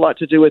think it has a lot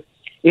to do with,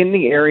 in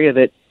the area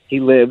that he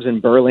lives in,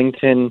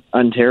 Burlington,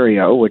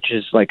 Ontario, which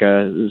is like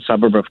a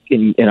suburb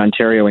in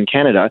Ontario in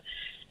Canada,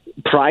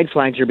 pride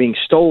flags are being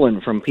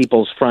stolen from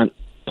people's front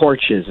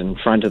porches in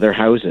front of their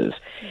houses.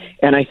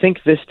 And I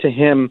think this to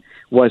him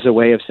was a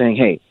way of saying,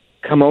 hey,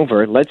 come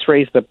over, let's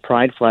raise the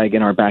pride flag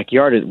in our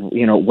backyard. It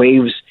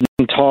waves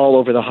tall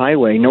over the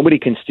highway. Nobody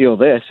can steal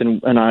this.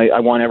 And I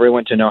want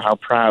everyone to know how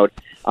proud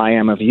I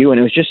am of you. And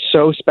it was just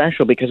so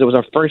special because it was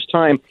our first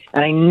time,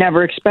 and I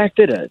never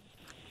expected it.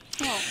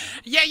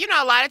 Yeah,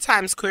 a lot of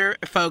times queer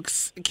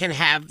folks can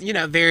have,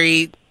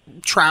 very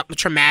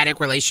traumatic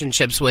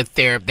relationships with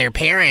their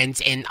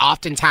parents, and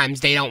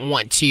oftentimes they don't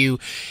want to.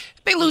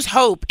 They lose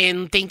hope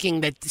in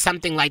thinking that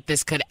something like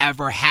this could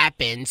ever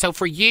happen. So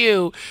for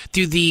you,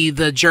 through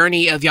the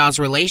journey of y'all's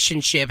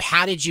relationship,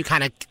 how did you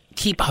kind of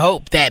keep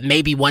hope that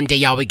maybe one day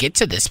y'all would get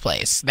to this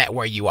place that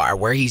where you are,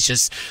 where he's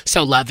just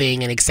so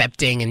loving and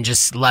accepting and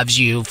just loves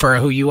you for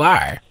who you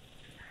are?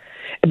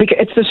 Because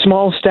it's the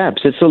small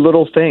steps. It's the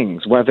little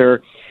things,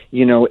 whether,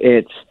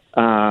 it's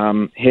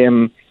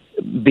him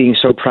being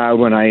so proud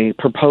when I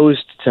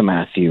proposed to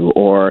Matthew,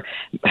 or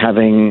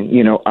having,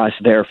 us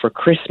there for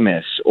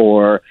Christmas,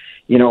 or,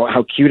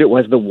 how cute it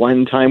was the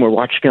one time we're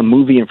watching a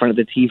movie in front of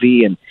the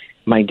TV and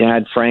my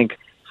dad, Frank,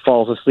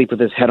 falls asleep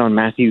with his head on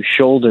Matthew's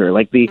shoulder,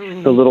 like the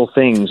little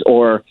things,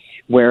 or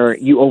where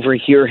you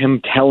overhear him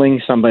telling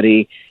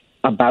somebody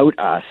about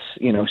us,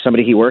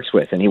 somebody he works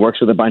with, and he works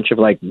with a bunch of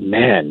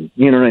men,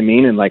 you know what I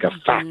mean? In like a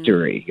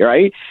factory,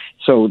 right?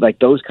 So like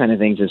those kind of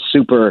things is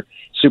super,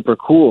 super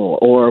cool.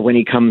 Or when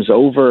he comes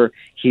over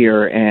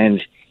here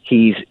and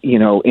he's,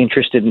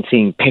 interested in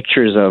seeing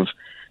pictures of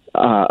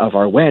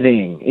our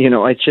wedding.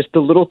 It's just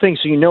the little things.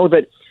 So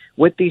that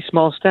with these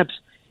small steps,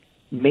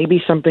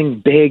 maybe something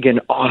big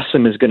and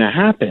awesome is going to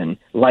happen,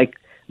 like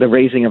the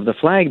raising of the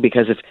flag,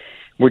 because if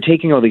we're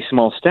taking all these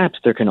small steps,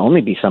 there can only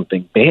be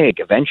something big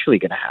eventually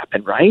going to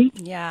happen, right?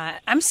 Yeah.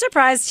 I'm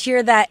surprised to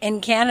hear that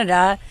in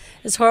Canada,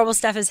 this horrible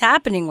stuff is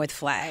happening with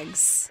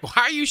flags. Why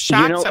are you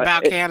shocked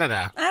about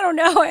Canada? I don't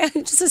know. I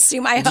just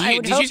assume I would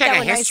Did you hope take that a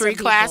were nicer history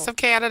class people. of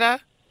Canada?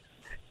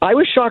 I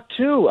was shocked,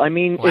 too. I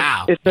mean,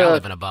 Wow. it's I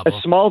live in a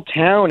bubble. small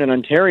town in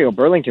Ontario,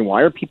 Burlington.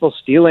 Why are people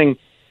stealing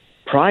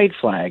pride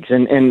flags?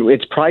 And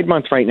it's Pride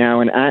Month right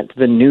now, and at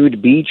the nude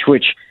beach,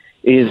 which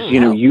is,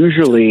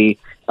 usually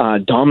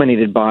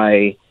dominated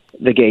by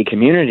the gay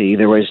community,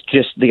 there was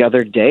just the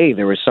other day,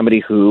 there was somebody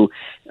who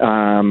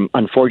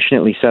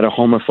unfortunately said a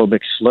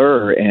homophobic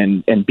slur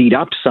and beat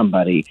up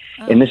somebody.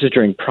 Oh. And this is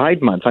during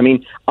Pride Month. I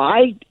mean,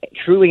 I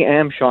truly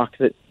am shocked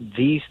that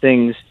these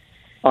things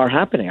are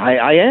happening.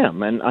 I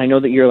am. And I know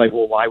that you're like,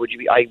 well, why would you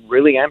be? I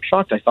really am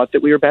shocked. I thought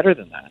that we were better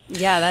than that.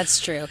 Yeah, that's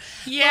true.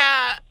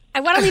 Yeah. I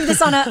want to leave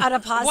this on a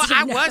positive Well,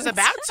 I note. was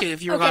about to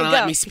if you were Okay, going to go.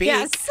 let me speak.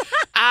 Yes.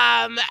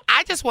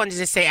 I just wanted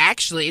to say,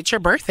 actually, it's your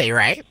birthday,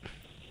 right?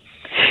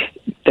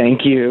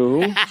 Thank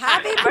you.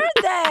 Happy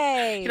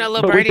birthday!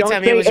 Little But we birdie don't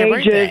told me it was say your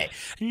ages. birthday.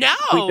 No,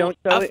 We don't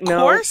of say- no.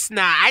 course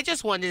not. I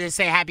just wanted to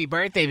say happy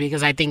birthday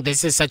because I think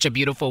this is such a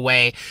beautiful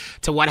way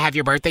to have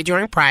your birthday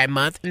during Pride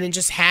Month and then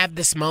just have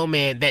this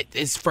moment that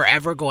is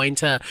forever going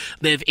to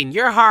live in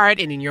your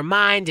heart and in your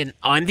mind and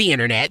on the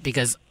internet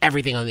because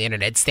everything on the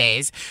internet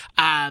stays.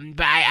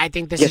 But I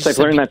think this is Yes, I've just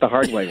a learned that the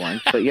hard way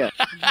once, but yeah.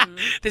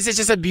 this is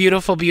just a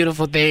beautiful,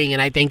 beautiful thing,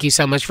 and I thank you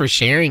so much for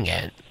sharing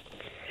it.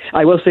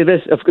 I will say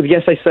this.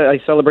 Yes,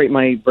 I celebrate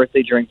my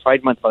birthday during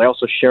Pride Month, but I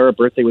also share a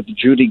birthday with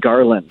Judy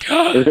Garland.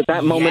 It was at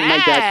that moment my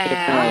dad could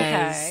have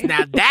Yes.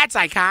 Now that's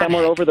iconic.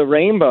 somewhere over the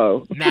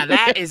rainbow. Now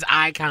that is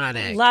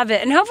iconic. Love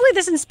it. And hopefully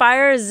this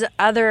inspires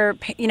other,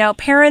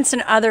 parents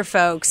and other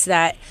folks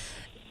that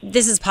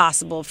this is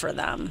possible for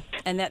them.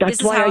 And that That's this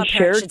is why how I a parent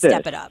shared should this.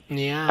 step it up.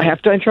 Yeah. I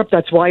have to interrupt.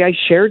 That's why I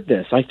shared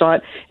this. I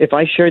thought if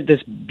I shared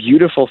this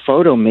beautiful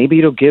photo, maybe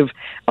it'll give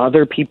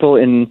other people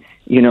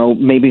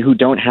maybe who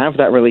don't have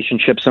that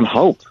relationship some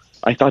hope.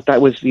 I thought that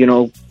was,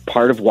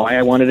 part of why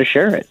I wanted to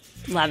share it.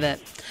 Love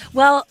it.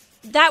 Well,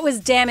 that was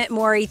Damn It,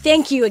 Maury.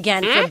 Thank you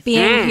again for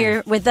being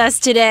here with us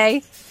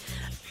today.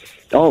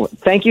 Oh,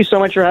 thank you so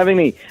much for having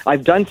me.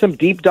 I've done some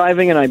deep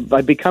diving, and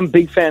I've become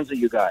big fans of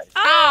you guys.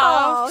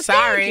 Oh,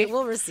 sorry. Thank you.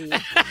 We'll receive.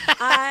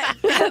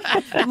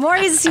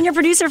 Maury is a senior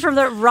producer from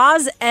the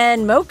Roz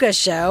and Mocha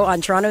Show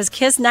on Toronto's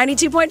Kiss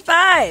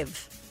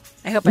 92.5.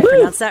 I hope I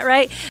pronounced that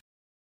right.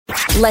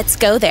 Let's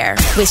go there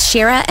with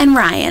Shira and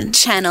Ryan,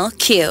 Channel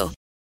Q.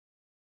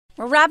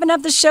 We're wrapping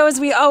up the show as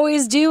we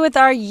always do with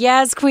our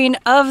Yas Queen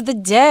of the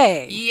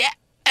Day.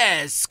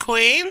 Yes,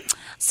 Queen.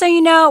 So,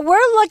 we're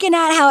looking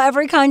at how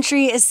every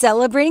country is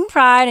celebrating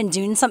Pride and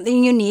doing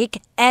something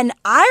unique, and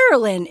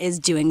Ireland is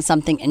doing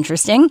something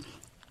interesting.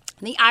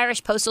 The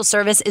Irish Postal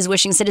Service is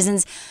wishing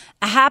citizens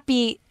a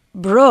happy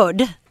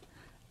Brod.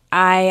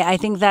 I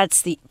think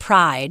that's the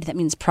Pride. That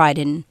means pride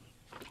in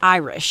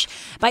Irish,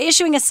 by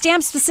issuing a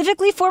stamp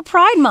specifically for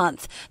Pride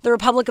Month. The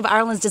Republic of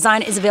Ireland's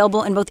design is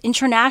available in both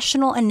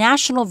international and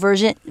national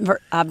versions.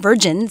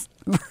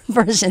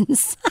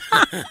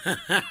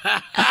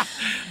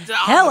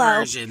 Hello.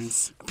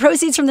 Versions.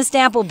 Proceeds from the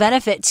stamp will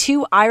benefit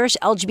 2 Irish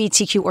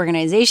LGBTQ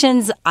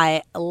organizations.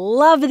 I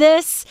love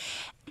this.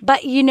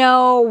 But you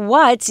know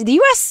what? The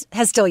U.S.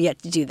 has still yet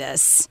to do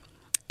this.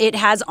 It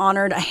has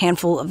honored a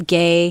handful of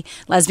gay,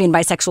 lesbian,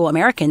 bisexual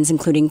Americans,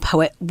 including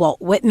poet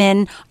Walt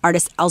Whitman,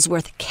 artist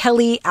Ellsworth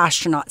Kelly,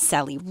 astronaut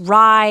Sally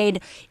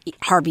Ride,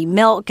 Harvey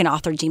Milk, and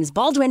author James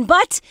Baldwin,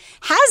 but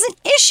hasn't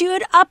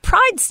issued a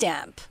Pride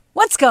stamp.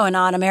 What's going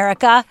on,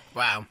 America?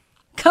 Wow.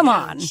 Come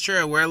on. It's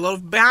true. We're a little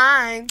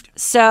behind.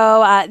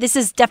 So this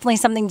is definitely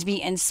something to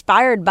be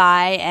inspired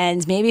by,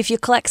 and maybe if you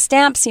collect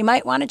stamps, you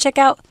might want to check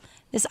out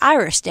this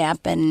Irish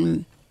stamp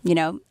and,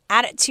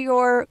 add it to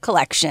your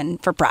collection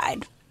for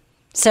Pride.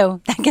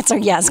 So that gets our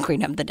Yes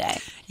Queen of the Day.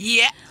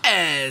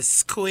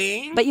 Yes,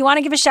 Queen. But you want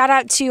to give a shout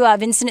out to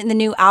Vincent in the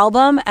new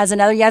album as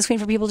another Yes Queen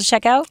for people to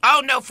check out?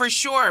 Oh, no, for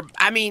sure.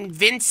 I mean,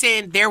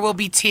 Vincent, There Will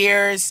Be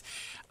Tears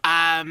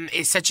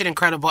is such an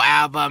incredible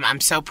album. I'm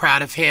so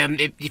proud of him.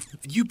 If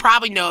you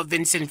probably know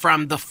Vincent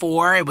from The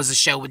Four. It was a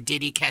show with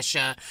Diddy,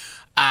 Kesha.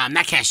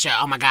 Not Kesha,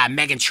 oh my God,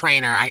 Meghan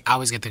Trainor. I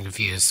always get them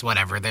confused.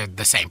 Whatever, they're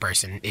the same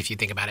person if you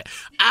think about it.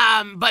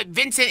 But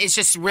Vincent is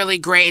just really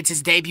great. It's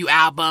his debut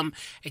album.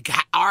 It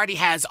already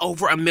has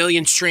over 1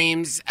 million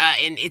streams.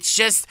 And it's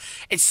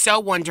so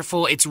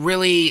wonderful. It's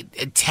really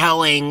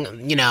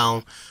telling,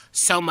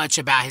 so much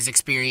about his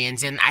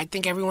experience. And I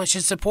think everyone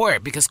should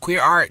support because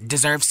queer art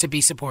deserves to be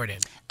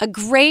supported. A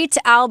great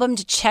album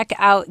to check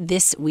out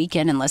this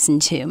weekend and listen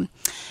to.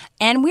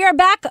 And we are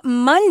back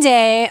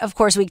Monday, of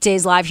course,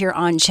 weekdays live here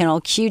on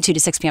Channel Q, 2 to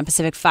 6 p.m.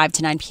 Pacific, 5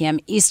 to 9 p.m.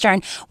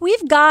 Eastern.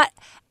 We've got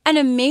an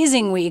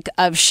amazing week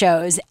of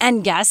shows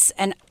and guests,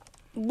 and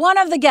one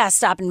of the guests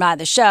stopping by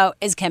the show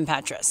is Kim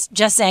Petras.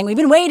 Just saying, we've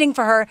been waiting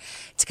for her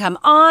to come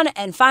on,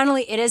 and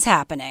finally it is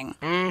happening.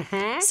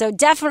 So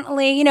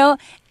definitely,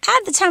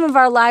 add the time of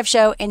our live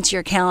show into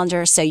your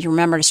calendar so you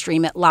remember to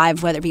stream it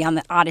live, whether it be on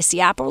the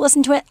Odyssey app or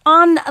listen to it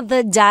on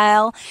the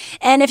dial.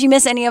 And if you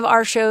miss any of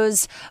our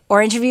shows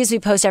or interviews, we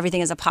post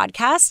everything as a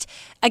podcast.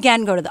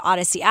 Again, go to the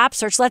Odyssey app,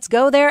 search Let's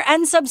Go there,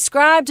 and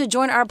subscribe to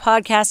join our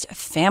podcast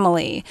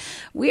family.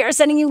 We are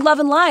sending you love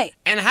and light.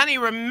 And honey,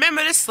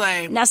 remember to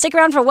slay. Now stick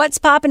around for What's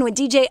Poppin' with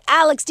DJ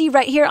Alex D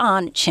right here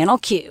on Channel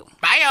Q.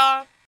 Bye,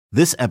 y'all.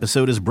 This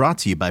episode is brought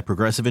to you by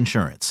Progressive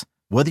Insurance.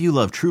 Whether you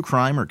love true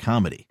crime or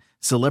comedy,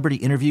 celebrity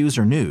interviews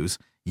or news,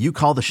 you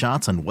call the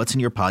shots on what's in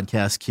your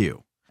podcast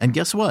queue. And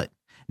guess what?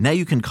 Now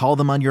you can call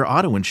them on your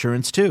auto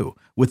insurance too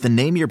with the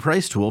Name Your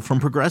Price tool from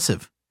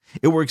Progressive.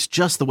 It works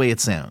just the way it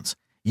sounds.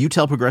 You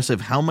tell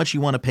Progressive how much you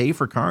want to pay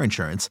for car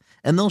insurance,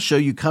 and they'll show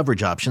you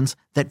coverage options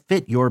that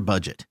fit your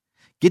budget.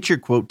 Get your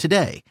quote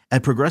today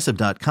at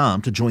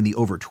Progressive.com to join the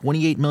over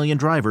 28 million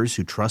drivers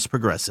who trust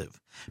Progressive.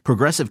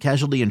 Progressive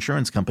Casualty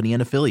Insurance Company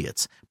and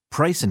Affiliates.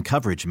 Price and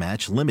coverage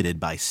match limited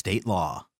by state law.